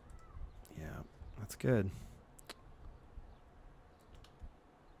 Yeah, that's good.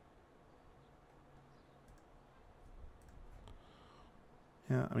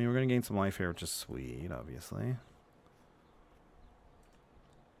 Yeah, I mean, we're going to gain some life here, which is sweet, obviously.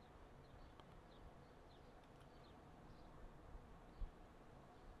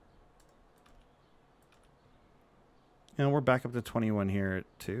 You know, we're back up to 21 here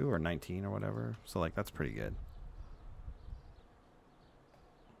too, or 19 or whatever. So, like, that's pretty good.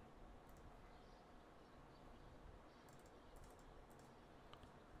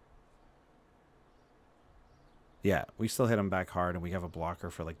 Yeah, we still hit him back hard, and we have a blocker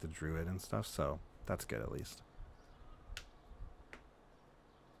for, like, the Druid and stuff, so that's good at least.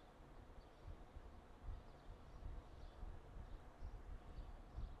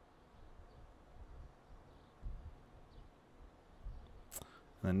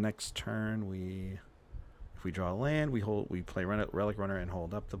 And then next turn, if we draw a land, we play Relic Runner and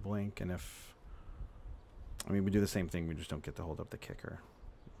hold up the blink, and if... I mean, we do the same thing, we just don't get to hold up the kicker.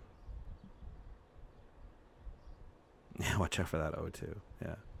 Yeah, watch out for that O2.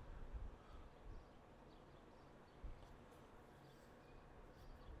 Yeah.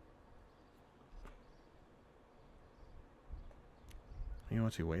 You know,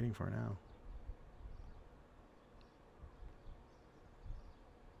 what's he waiting for now?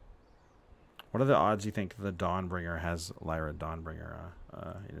 What are the odds you think the Dawnbringer has Lyra Dawnbringer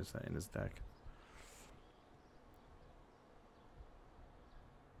in his deck?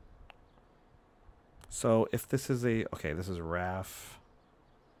 So if this is a... Okay, this is Wrath.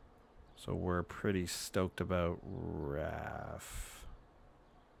 So we're pretty stoked about Wrath.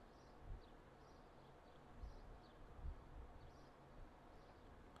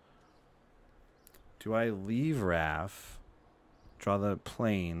 Do I leave Wrath, draw the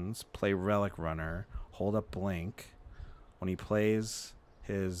planes, play Relic Runner, hold up Blink? When he plays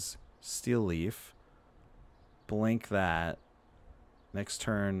his Steel Leaf, blink that. Next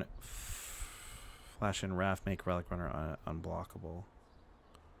turn, flash in Wrath, make Relic Runner unblockable.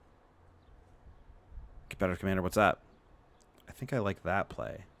 Get better, Commander. What's up? I think I like that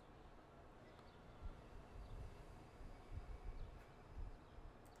play.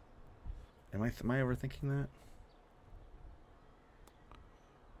 Am I overthinking that?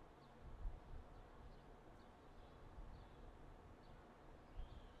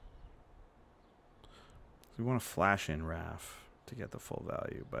 We want to flash in Wrath to get the full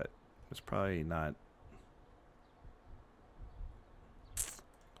value, but it's probably not.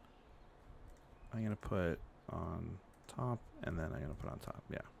 I'm going to put on top, and then I'm going to put on top.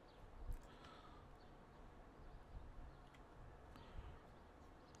 Yeah.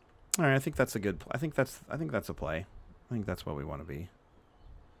 All right, I think that's a good. I think that's a play. I think that's what we want to be.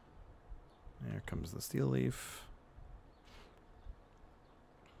 There comes the Steel Leaf.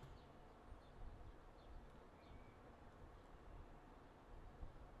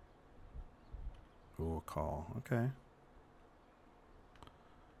 Ooh, a call. Okay.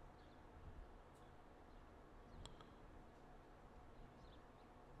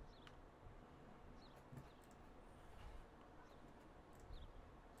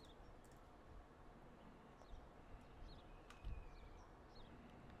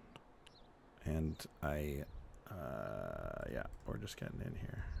 And yeah, we're just getting in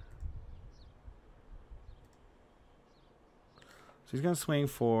here. So he's going to swing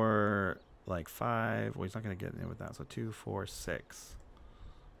for like 5. Well, he's not going to get in with that. So 2, 4, 6.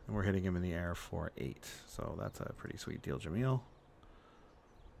 And we're hitting him in the air for 8. So that's a pretty sweet deal, Jamil.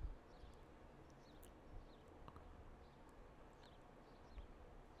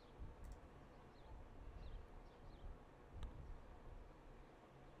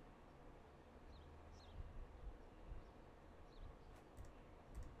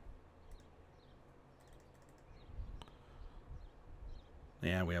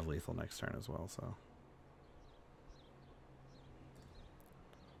 Yeah, we have lethal next turn as well, so.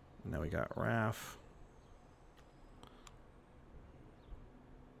 And now we got Raph.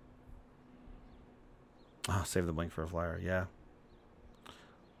 Oh, save the blink for a flyer. Yeah.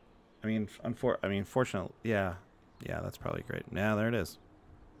 I mean, fortunately, yeah. Yeah, that's probably great. Yeah, there it is.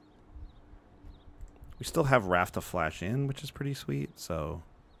 We still have Raph to flash in, which is pretty sweet, so.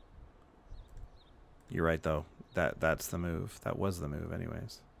 You're right, though. That's the move. That was the move,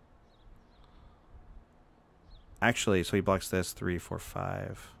 anyways. Actually, so he blocks this 3, 4,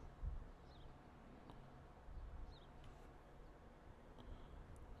 5.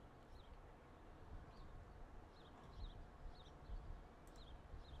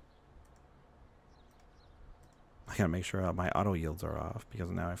 I gotta make sure my auto yields are off because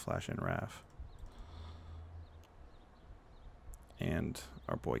now I flash in Raph. And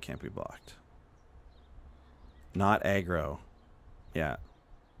our boy can't be blocked. Not aggro. Yeah.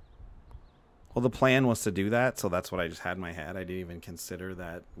 Well, the plan was to do that, so that's what I just had in my head. I didn't even consider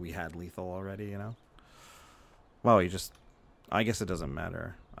that we had lethal already, you know? Well, he just... I guess it doesn't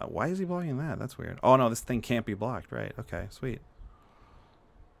matter. Why is he blocking that? That's weird. Oh, no, this thing can't be blocked. Right. Okay, sweet.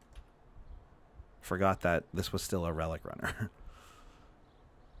 Forgot that this was still a relic runner.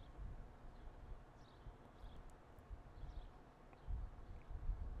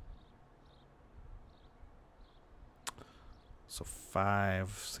 So 5,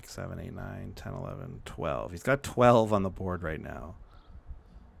 6, 7, 8, 9, 10, 11, 12. He's got 12 on the board right now.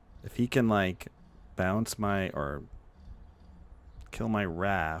 If he can, like, bounce my... or kill my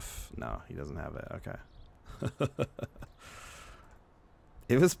Raph... No, he doesn't have it. Okay.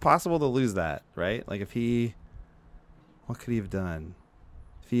 It was possible to lose that, right? Like, if he... What could he have done?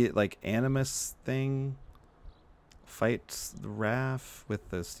 If he, like, Animus thing... fights the Raph with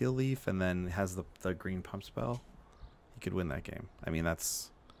the Steel Leaf and then has the green pump spell... could win that game. I mean,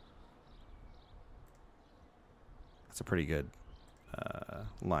 that's a pretty good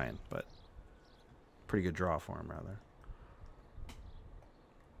line, but pretty good draw for him, rather.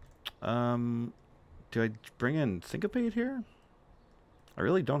 Do I bring in Syncopate here? I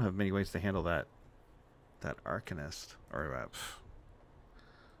really don't have many ways to handle that Arcanist, or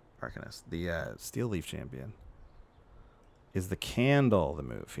Arcanist, the Steel Leaf champion. Is the Candle the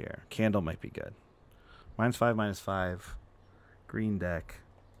move here? Candle might be good. -5, -5. Green deck.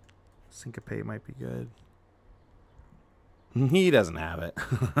 Syncopate might be good. He doesn't have it.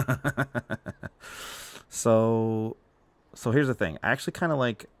 So here's the thing. I actually kind of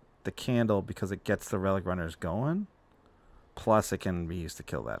like the Candle because it gets the Relic Runners going. Plus, it can be used to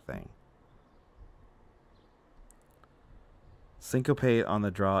kill that thing. Syncopate on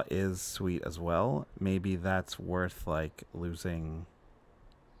the draw is sweet as well. Maybe that's worth, like, losing...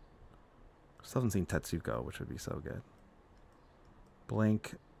 Still haven't seen Tetsuko, which would be so good.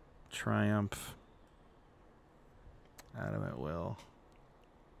 Blink, Triumph, Adamant Will.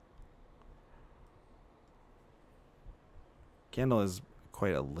 Candle is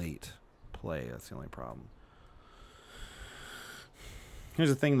quite a late play. That's the only problem. Here's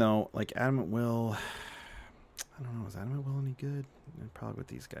the thing, though. Like, Adamant Will... I don't know. Is Adamant Will any good? Probably with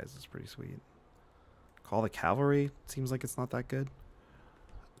these guys is pretty sweet. Call the Cavalry. Seems like it's not that good.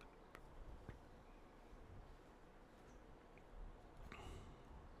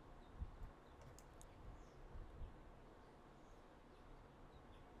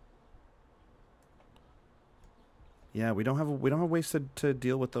 Yeah, we don't have ways to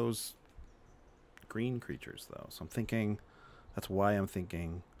deal with those green creatures, though. So I'm thinking, that's why I'm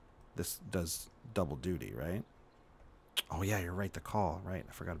thinking this does double duty, right? Oh yeah, you're right. The call, right?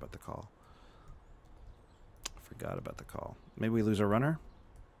 I forgot about the call. Maybe we lose a runner.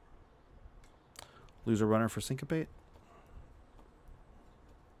 Lose a runner for Syncopate.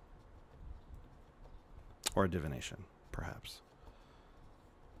 Or divination, perhaps.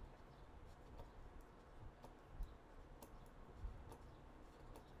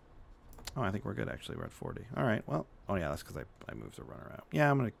 Oh, I think we're good, actually. We're at 40. All right, well. Oh, yeah, that's because I moved the runner out. Yeah,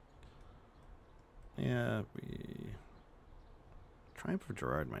 I'm going to... Yeah, Triumph of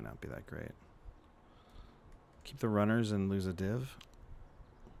Gerard might not be that great. Keep the runners and lose a div.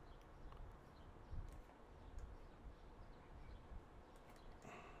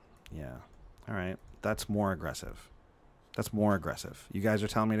 Yeah. All right. That's more aggressive. That's more aggressive. You guys are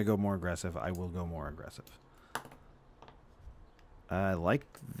telling me to go more aggressive. I will go more aggressive. I like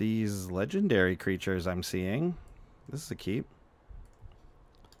these legendary creatures I'm seeing. This is a keep.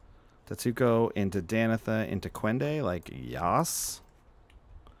 Tetsuko into Danitha into Quende. Like, yas.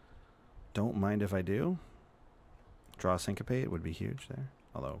 Don't mind if I do. Draw Syncopate would be huge there.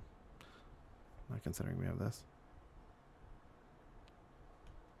 Although, not considering we have this.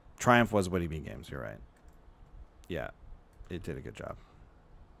 Triumph was Woody Bean Games. You're right. Yeah. It did a good job.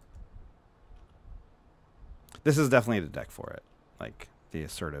 This is definitely the deck for it. Like, the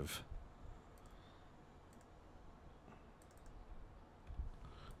assertive...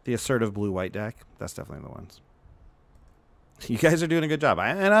 The assertive blue-white deck. That's definitely the ones. You guys are doing a good job.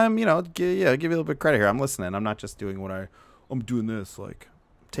 I'm, you know, give you a little bit of credit here. I'm listening. I'm not just doing I'm doing this. Like,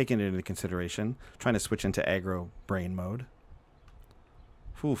 taking it into consideration. Trying to switch into aggro brain mode.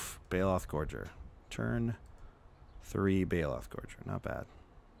 Oof. Baloth Gorger. Turn 3 Baloth Gorger. Not bad.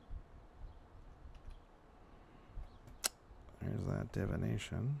 There's that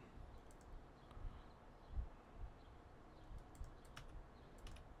divination.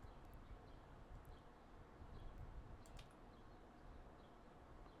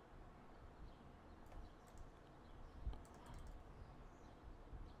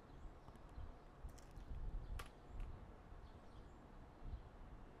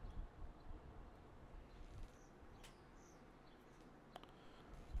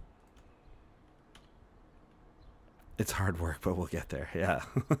 It's hard work, but we'll get there. Yeah.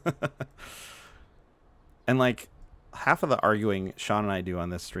 And like half of the arguing Sean and I do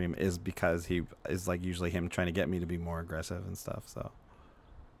on this stream is because he is like usually him trying to get me to be more aggressive and stuff. So.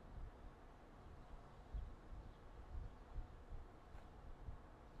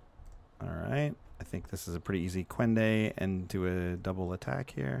 All right. I think this is a pretty easy Quende and do a double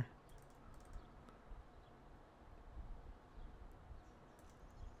attack here.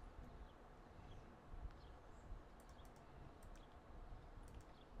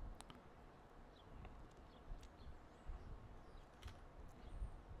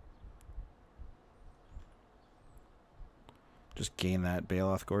 Just gain that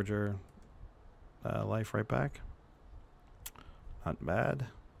Baloth Gorger life right back. Not bad.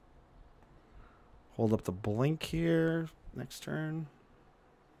 Hold up the blink here next turn.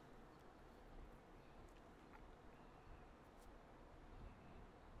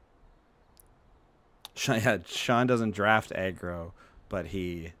 Yeah, Sean doesn't draft aggro, but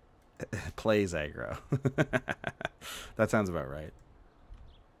he plays aggro. That sounds about right.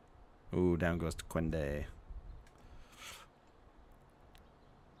 Ooh, down goes to Quende.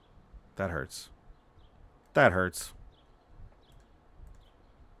 That hurts. That hurts.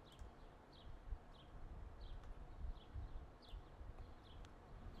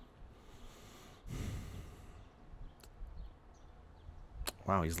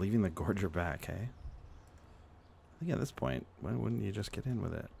 Wow, he's leaving the Gorger back, hey? I think at this point, why wouldn't you just get in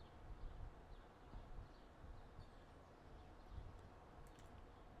with it?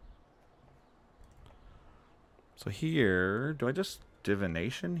 So here, do I just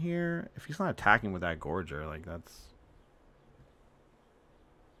divination here? If he's not attacking with that Gorger, like that's...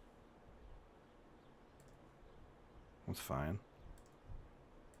 That's fine.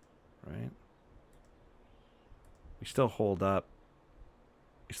 Right? We still hold up.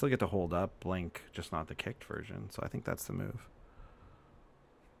 You still get to hold up blink, just not the kicked version. So I think that's the move.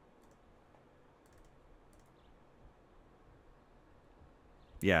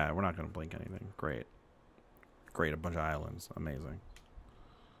 Yeah, we're not going to blink anything. Great. Great, a bunch of islands. Amazing.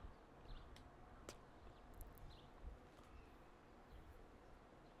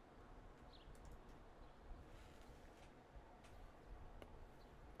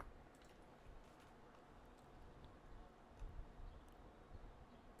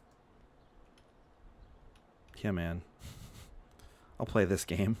 Yeah, man. I'll play this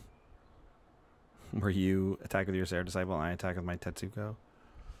game. Where you attack with your Sarah Disciple and I attack with my Tetsuko.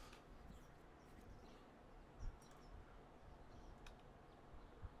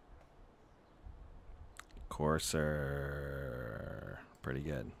 Courser. Pretty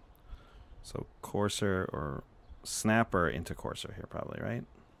good. So Courser or Snapper into Courser here probably, right?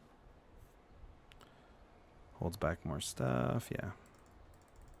 Holds back more stuff. Yeah.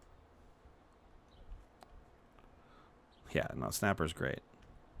 Yeah, no, Snapper's great.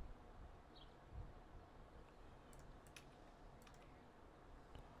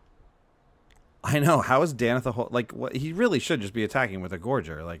 I know. How is Danitha like? What he really should just be attacking with a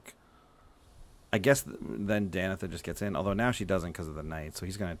Gorger. Like, I guess then Danitha just gets in. Although now she doesn't because of the knight, so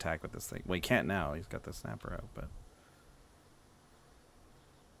he's going to attack with this thing. Well, he can't now. He's got the Snapper out, but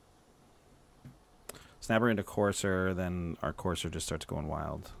Snapper into Courser. Then our Courser just starts going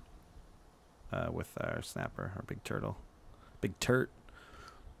wild with our Snapper, our big turtle, big turt.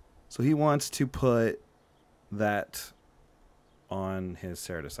 So he wants to put that on his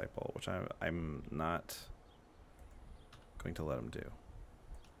Sarah Disciple, which I'm not going to let him do.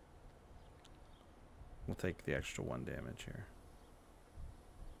 We'll take the extra 1 damage here.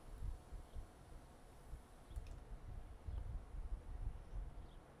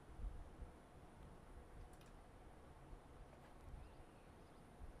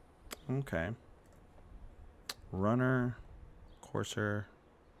 Okay. Runner, Courser,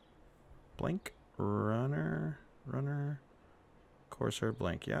 Blink, Runner, Courser,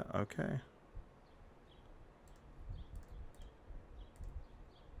 Blink. Yeah, okay.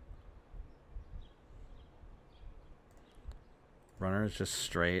 Runner is just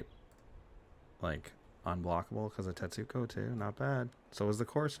straight, like, unblockable because of Tetsuko, too. Not bad. So is the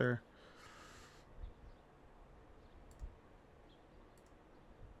Courser.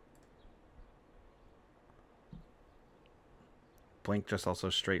 Blink just also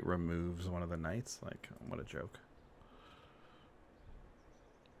straight removes one of the knights. Like, what a joke.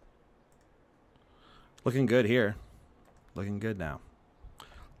 Looking good here. Looking good now.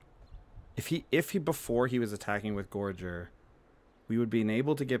 If he before he was attacking with Gorger, we would be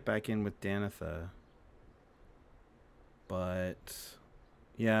able to get back in with Danitha. But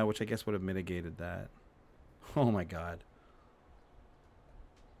yeah, which I guess would have mitigated that. Oh my god.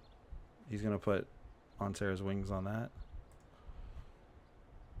 He's gonna put on Sarah's wings on that.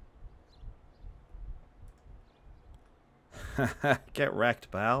 Get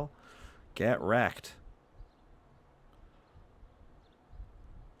wrecked, pal. Get wrecked.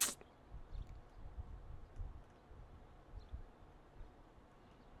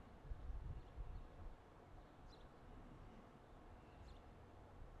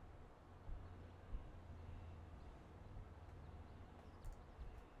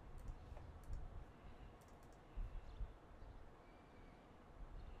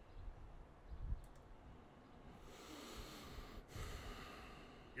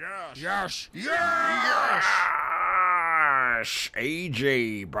 Yes!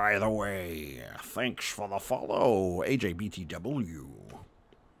 AJ, by the way. Thanks for the follow. AJBTW.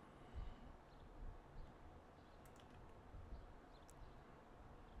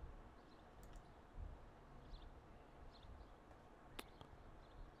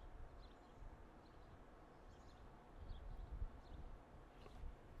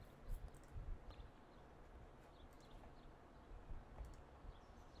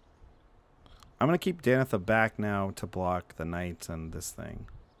 I'm going to keep Danitha back now to block the knights and this thing.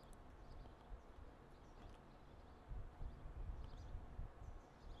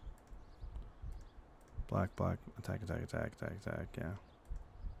 Black, attack, yeah.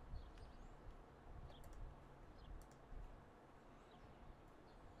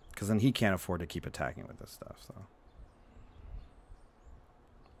 Because then he can't afford to keep attacking with this stuff, so.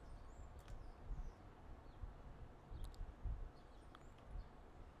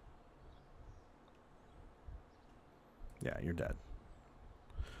 Yeah, you're dead.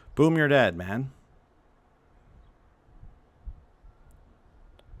 Boom, you're dead, man.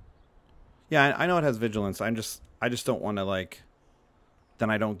 Yeah, I know it has vigilance. I just don't want to, like,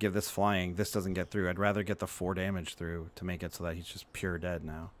 then I don't give this flying. This doesn't get through. I'd rather get the 4 damage through to make it so that he's just pure dead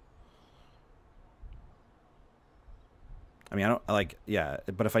now. I mean, I don't, like, yeah,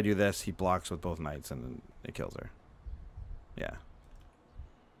 but if I do this, he blocks with both knights and it kills her. Yeah.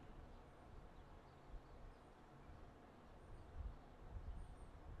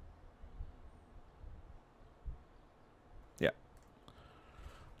 Yeah.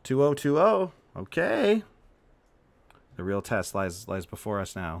 2020. Okay. The real test lies before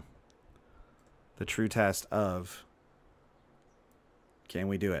us now. The true test of, can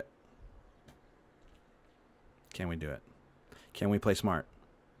we do it? Can we do it? Can we play smart?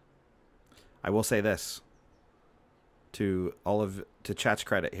 I will say this to chat's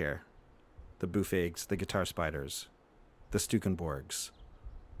credit here. The Buffigs, the Guitar Spiders, the Stukenborgs,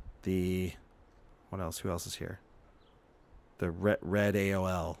 the, what else? Who else is here? The red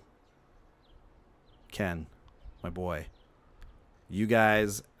AOL. Ken, my boy. You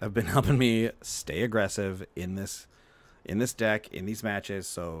guys have been helping me stay aggressive in this deck, in these matches,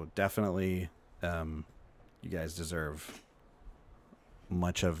 so definitely you guys deserve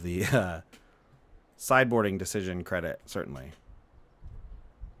much of the sideboarding decision credit, certainly.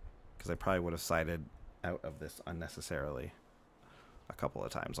 Because I probably would have sided out of this unnecessarily a couple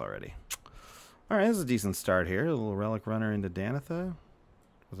of times already. All right, this is a decent start here. A little Relic Runner into Danitha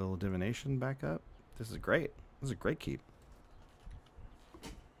with a little Divination back up. This is great. This is a great keep.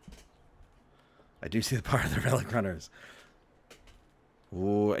 I do see the power of the Relic Runners.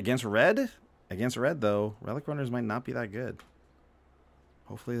 Ooh, against red? Against red, though, Relic Runners might not be that good.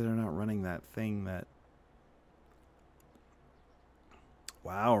 Hopefully they're not running that thing that...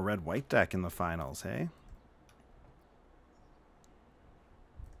 Wow, red-white deck in the finals, hey?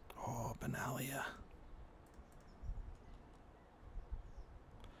 Oh, Benalia.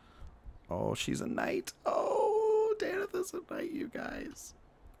 Oh, she's a knight. Oh, Danitha's a knight, you guys.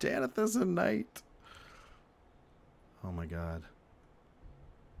 Danitha's a knight. Oh, my God.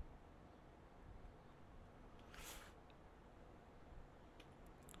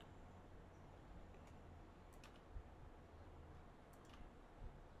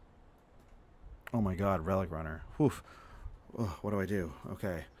 Oh my God, Relic Runner. Whew. Oh, what do I do?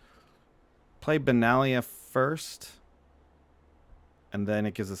 Okay. Play Benalia first. And then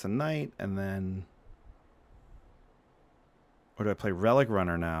it gives us a knight. And then... Or do I play Relic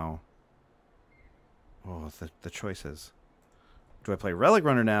Runner now? Oh, the choices. Do I play Relic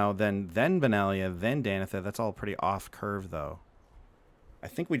Runner now, then Benalia, then Danitha? That's all pretty off curve, though. I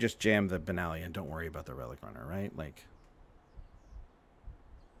think we just jam the Benalia and don't worry about the Relic Runner, right? Like...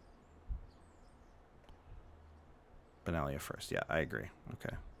 Benalia first. Yeah, I agree.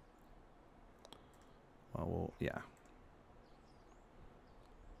 Okay. Well, yeah.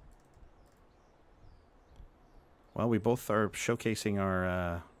 Well, we both are showcasing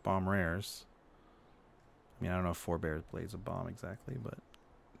our bomb rares. I mean, I don't know if Four Bears Blade's a bomb exactly, but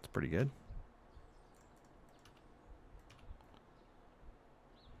it's pretty good.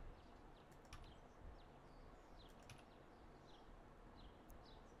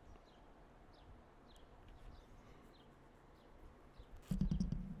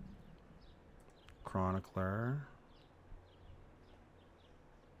 Chronicler.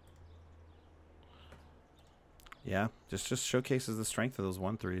 Yeah, just showcases the strength of those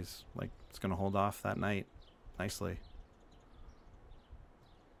 1/3s. Like, it's going to hold off that night nicely.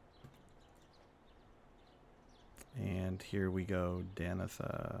 And here we go,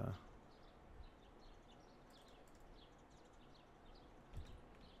 Danitha.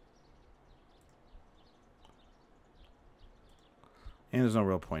 And there's no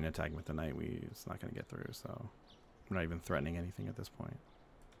real point attacking with the knight. It's not going to get through, so we're not even threatening anything at this point.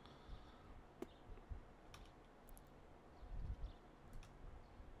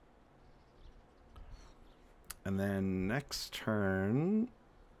 And then next turn,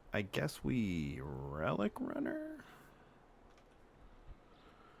 I guess we Relic Runner?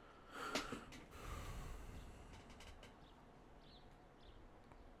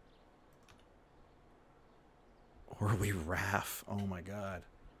 Or we Wrath. Oh my God.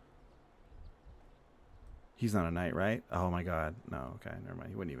 He's not a knight, right? Oh my God. No, okay, never mind.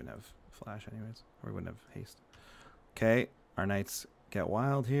 He wouldn't even have flash anyways. Or he wouldn't have haste. Okay, our knights get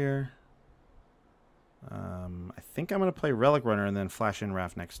wild here. I think I'm going to play Relic Runner and then flash in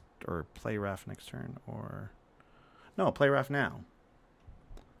Wrath next, or play Wrath next turn, or... No, play Wrath now.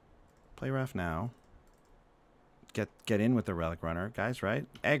 Play Wrath now. Get in with the Relic Runner. Guys, right?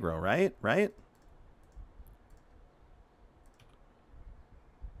 Aggro, right? Right?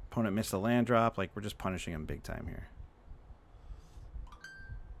 Opponent missed a land drop. Like, we're just punishing him big time here.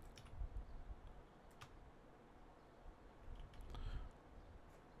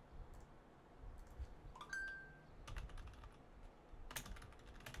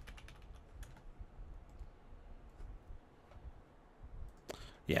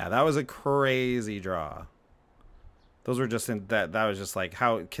 Yeah, that was a crazy draw. Those were just in that was just like,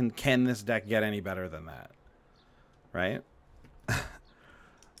 how can this deck get any better than that? Right?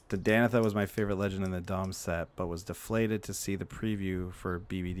 The Danitha was my favorite legend in the Dom set, but was deflated to see the preview for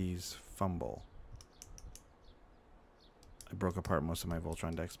BBD's Fumble. I broke apart most of my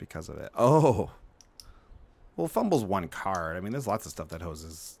Voltron decks because of it. Oh! Well, Fumble's one card. I mean, there's lots of stuff that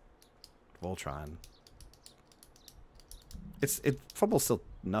hoses Voltron. Fumble's still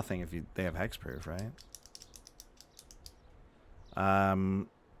nothing if they have hexproof, right?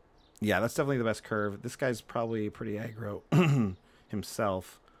 Yeah, that's definitely the best curve. This guy's probably pretty aggro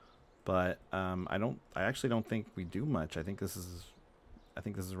himself, but I actually don't think we do much. I think this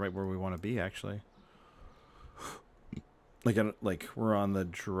is right where we want to be, actually. Like we're on the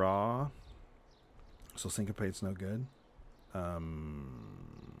draw. So syncopate's no good.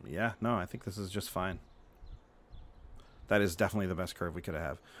 Yeah, no, I think this is just fine. That is definitely the best curve we could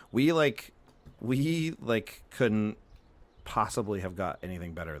have. We couldn't possibly have got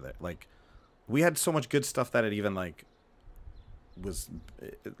anything better there. Like we had so much good stuff that it even was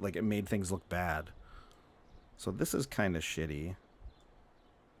it made things look bad. So this is kind of shitty,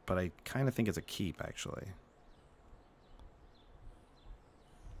 but I kind of think it's a keep actually.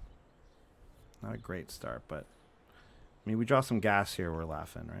 Not a great start, but I mean we draw some gas here. We're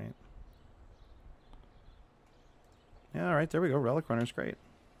laughing, right? Yeah, all right, there we go. Relic Runner's great.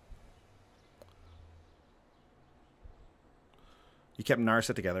 You kept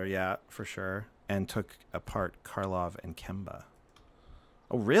Narset together, yeah, for sure, and took apart Karlov and Kemba.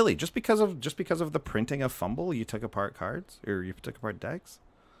 Oh, really? Just because of the printing of Fumble, you took apart cards, or you took apart decks?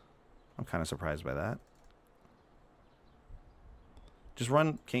 I'm kind of surprised by that. Just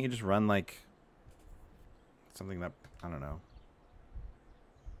run. Can't you just run like something that I don't know?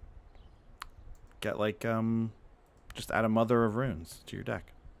 Get like just add a Mother of Runes to your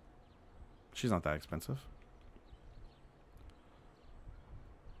deck. She's not that expensive.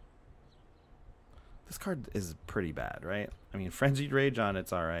 This card is pretty bad, right? I mean, Frenzied Rage on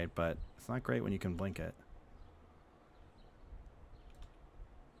it's alright, but it's not great when you can blink it.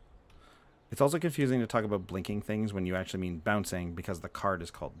 It's also confusing to talk about blinking things when you actually mean bouncing because the card is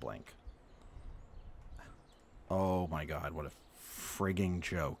called Blink. Oh my god, what a frigging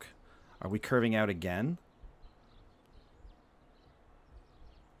joke. Are we curving out again?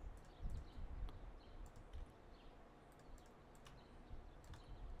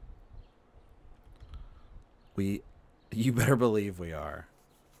 You better believe we are.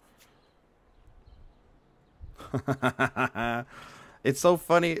 It's so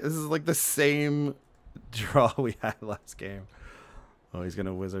funny. This is like the same draw we had last game. Oh, he's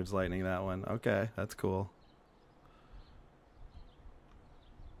gonna Wizards Lightning that one. Okay, that's cool.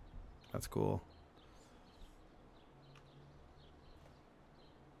 That's cool.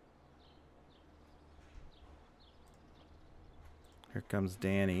 Here comes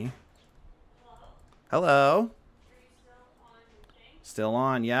Danny. Hello. Still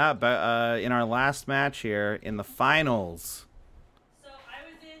on, yeah. But in our last match here, in the finals. So I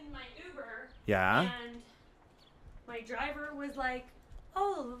was in my Uber. Yeah. And my driver was like,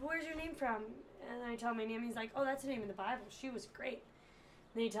 "Oh, where's your name from?" And I tell my name. He's like, "Oh, that's the name in the Bible. She was great."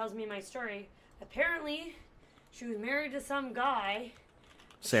 Then he tells me my story. Apparently, she was married to some guy.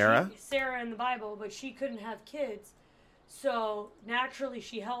 Sarah? Sarah in the Bible, but she couldn't have kids. So naturally,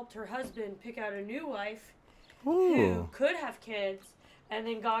 she helped her husband pick out a new wife who could have kids. And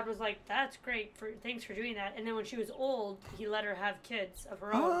then God was like, "That's great. Thanks for doing that." And then when she was old, he let her have kids of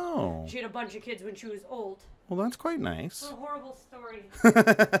her own. Oh. She had a bunch of kids when she was old. Well, that's quite nice. What a horrible story.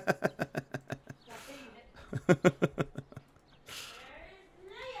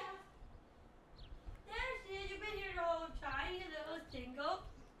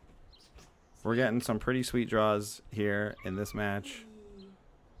 We're getting some pretty sweet draws here in this match.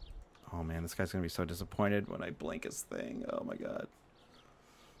 Oh man, this guy's gonna be so disappointed when I blink his thing. Oh my god.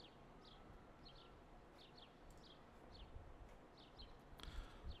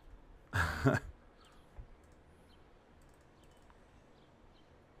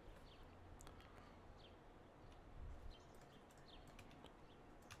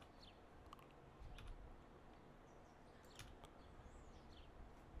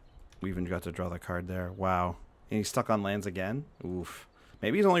 We even got to draw the card there. Wow. And he's stuck on lands again? Oof.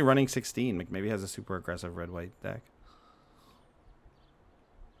 Maybe he's only running 16. Maybe he has a super aggressive red-white deck.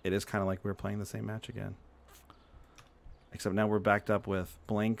 It is kind of like we're playing the same match again. Except now we're backed up with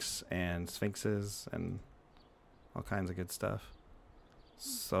blinks and sphinxes and all kinds of good stuff.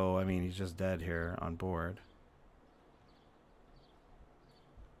 So, I mean, he's just dead here on board.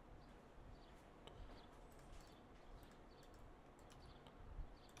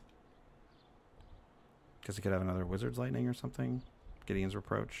 Guess he could have another Wizard's Lightning or something. Gideon's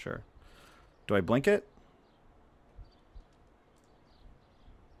Reproach, sure. Do I blink it?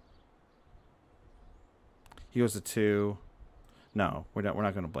 He goes to 2. No, we're not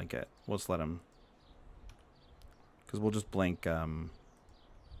going to blink it. We'll just let him. Because we'll just blink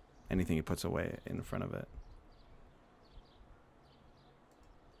anything he puts away in front of it.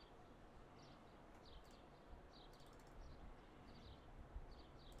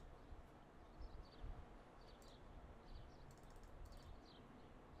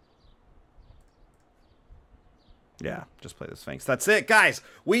 Yeah, just play the Sphinx. That's it, guys.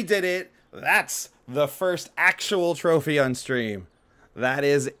 We did it. That's the first actual trophy on stream. That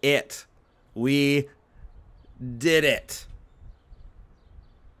is it. We did it.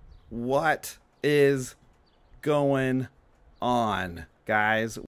 What is going on, guys?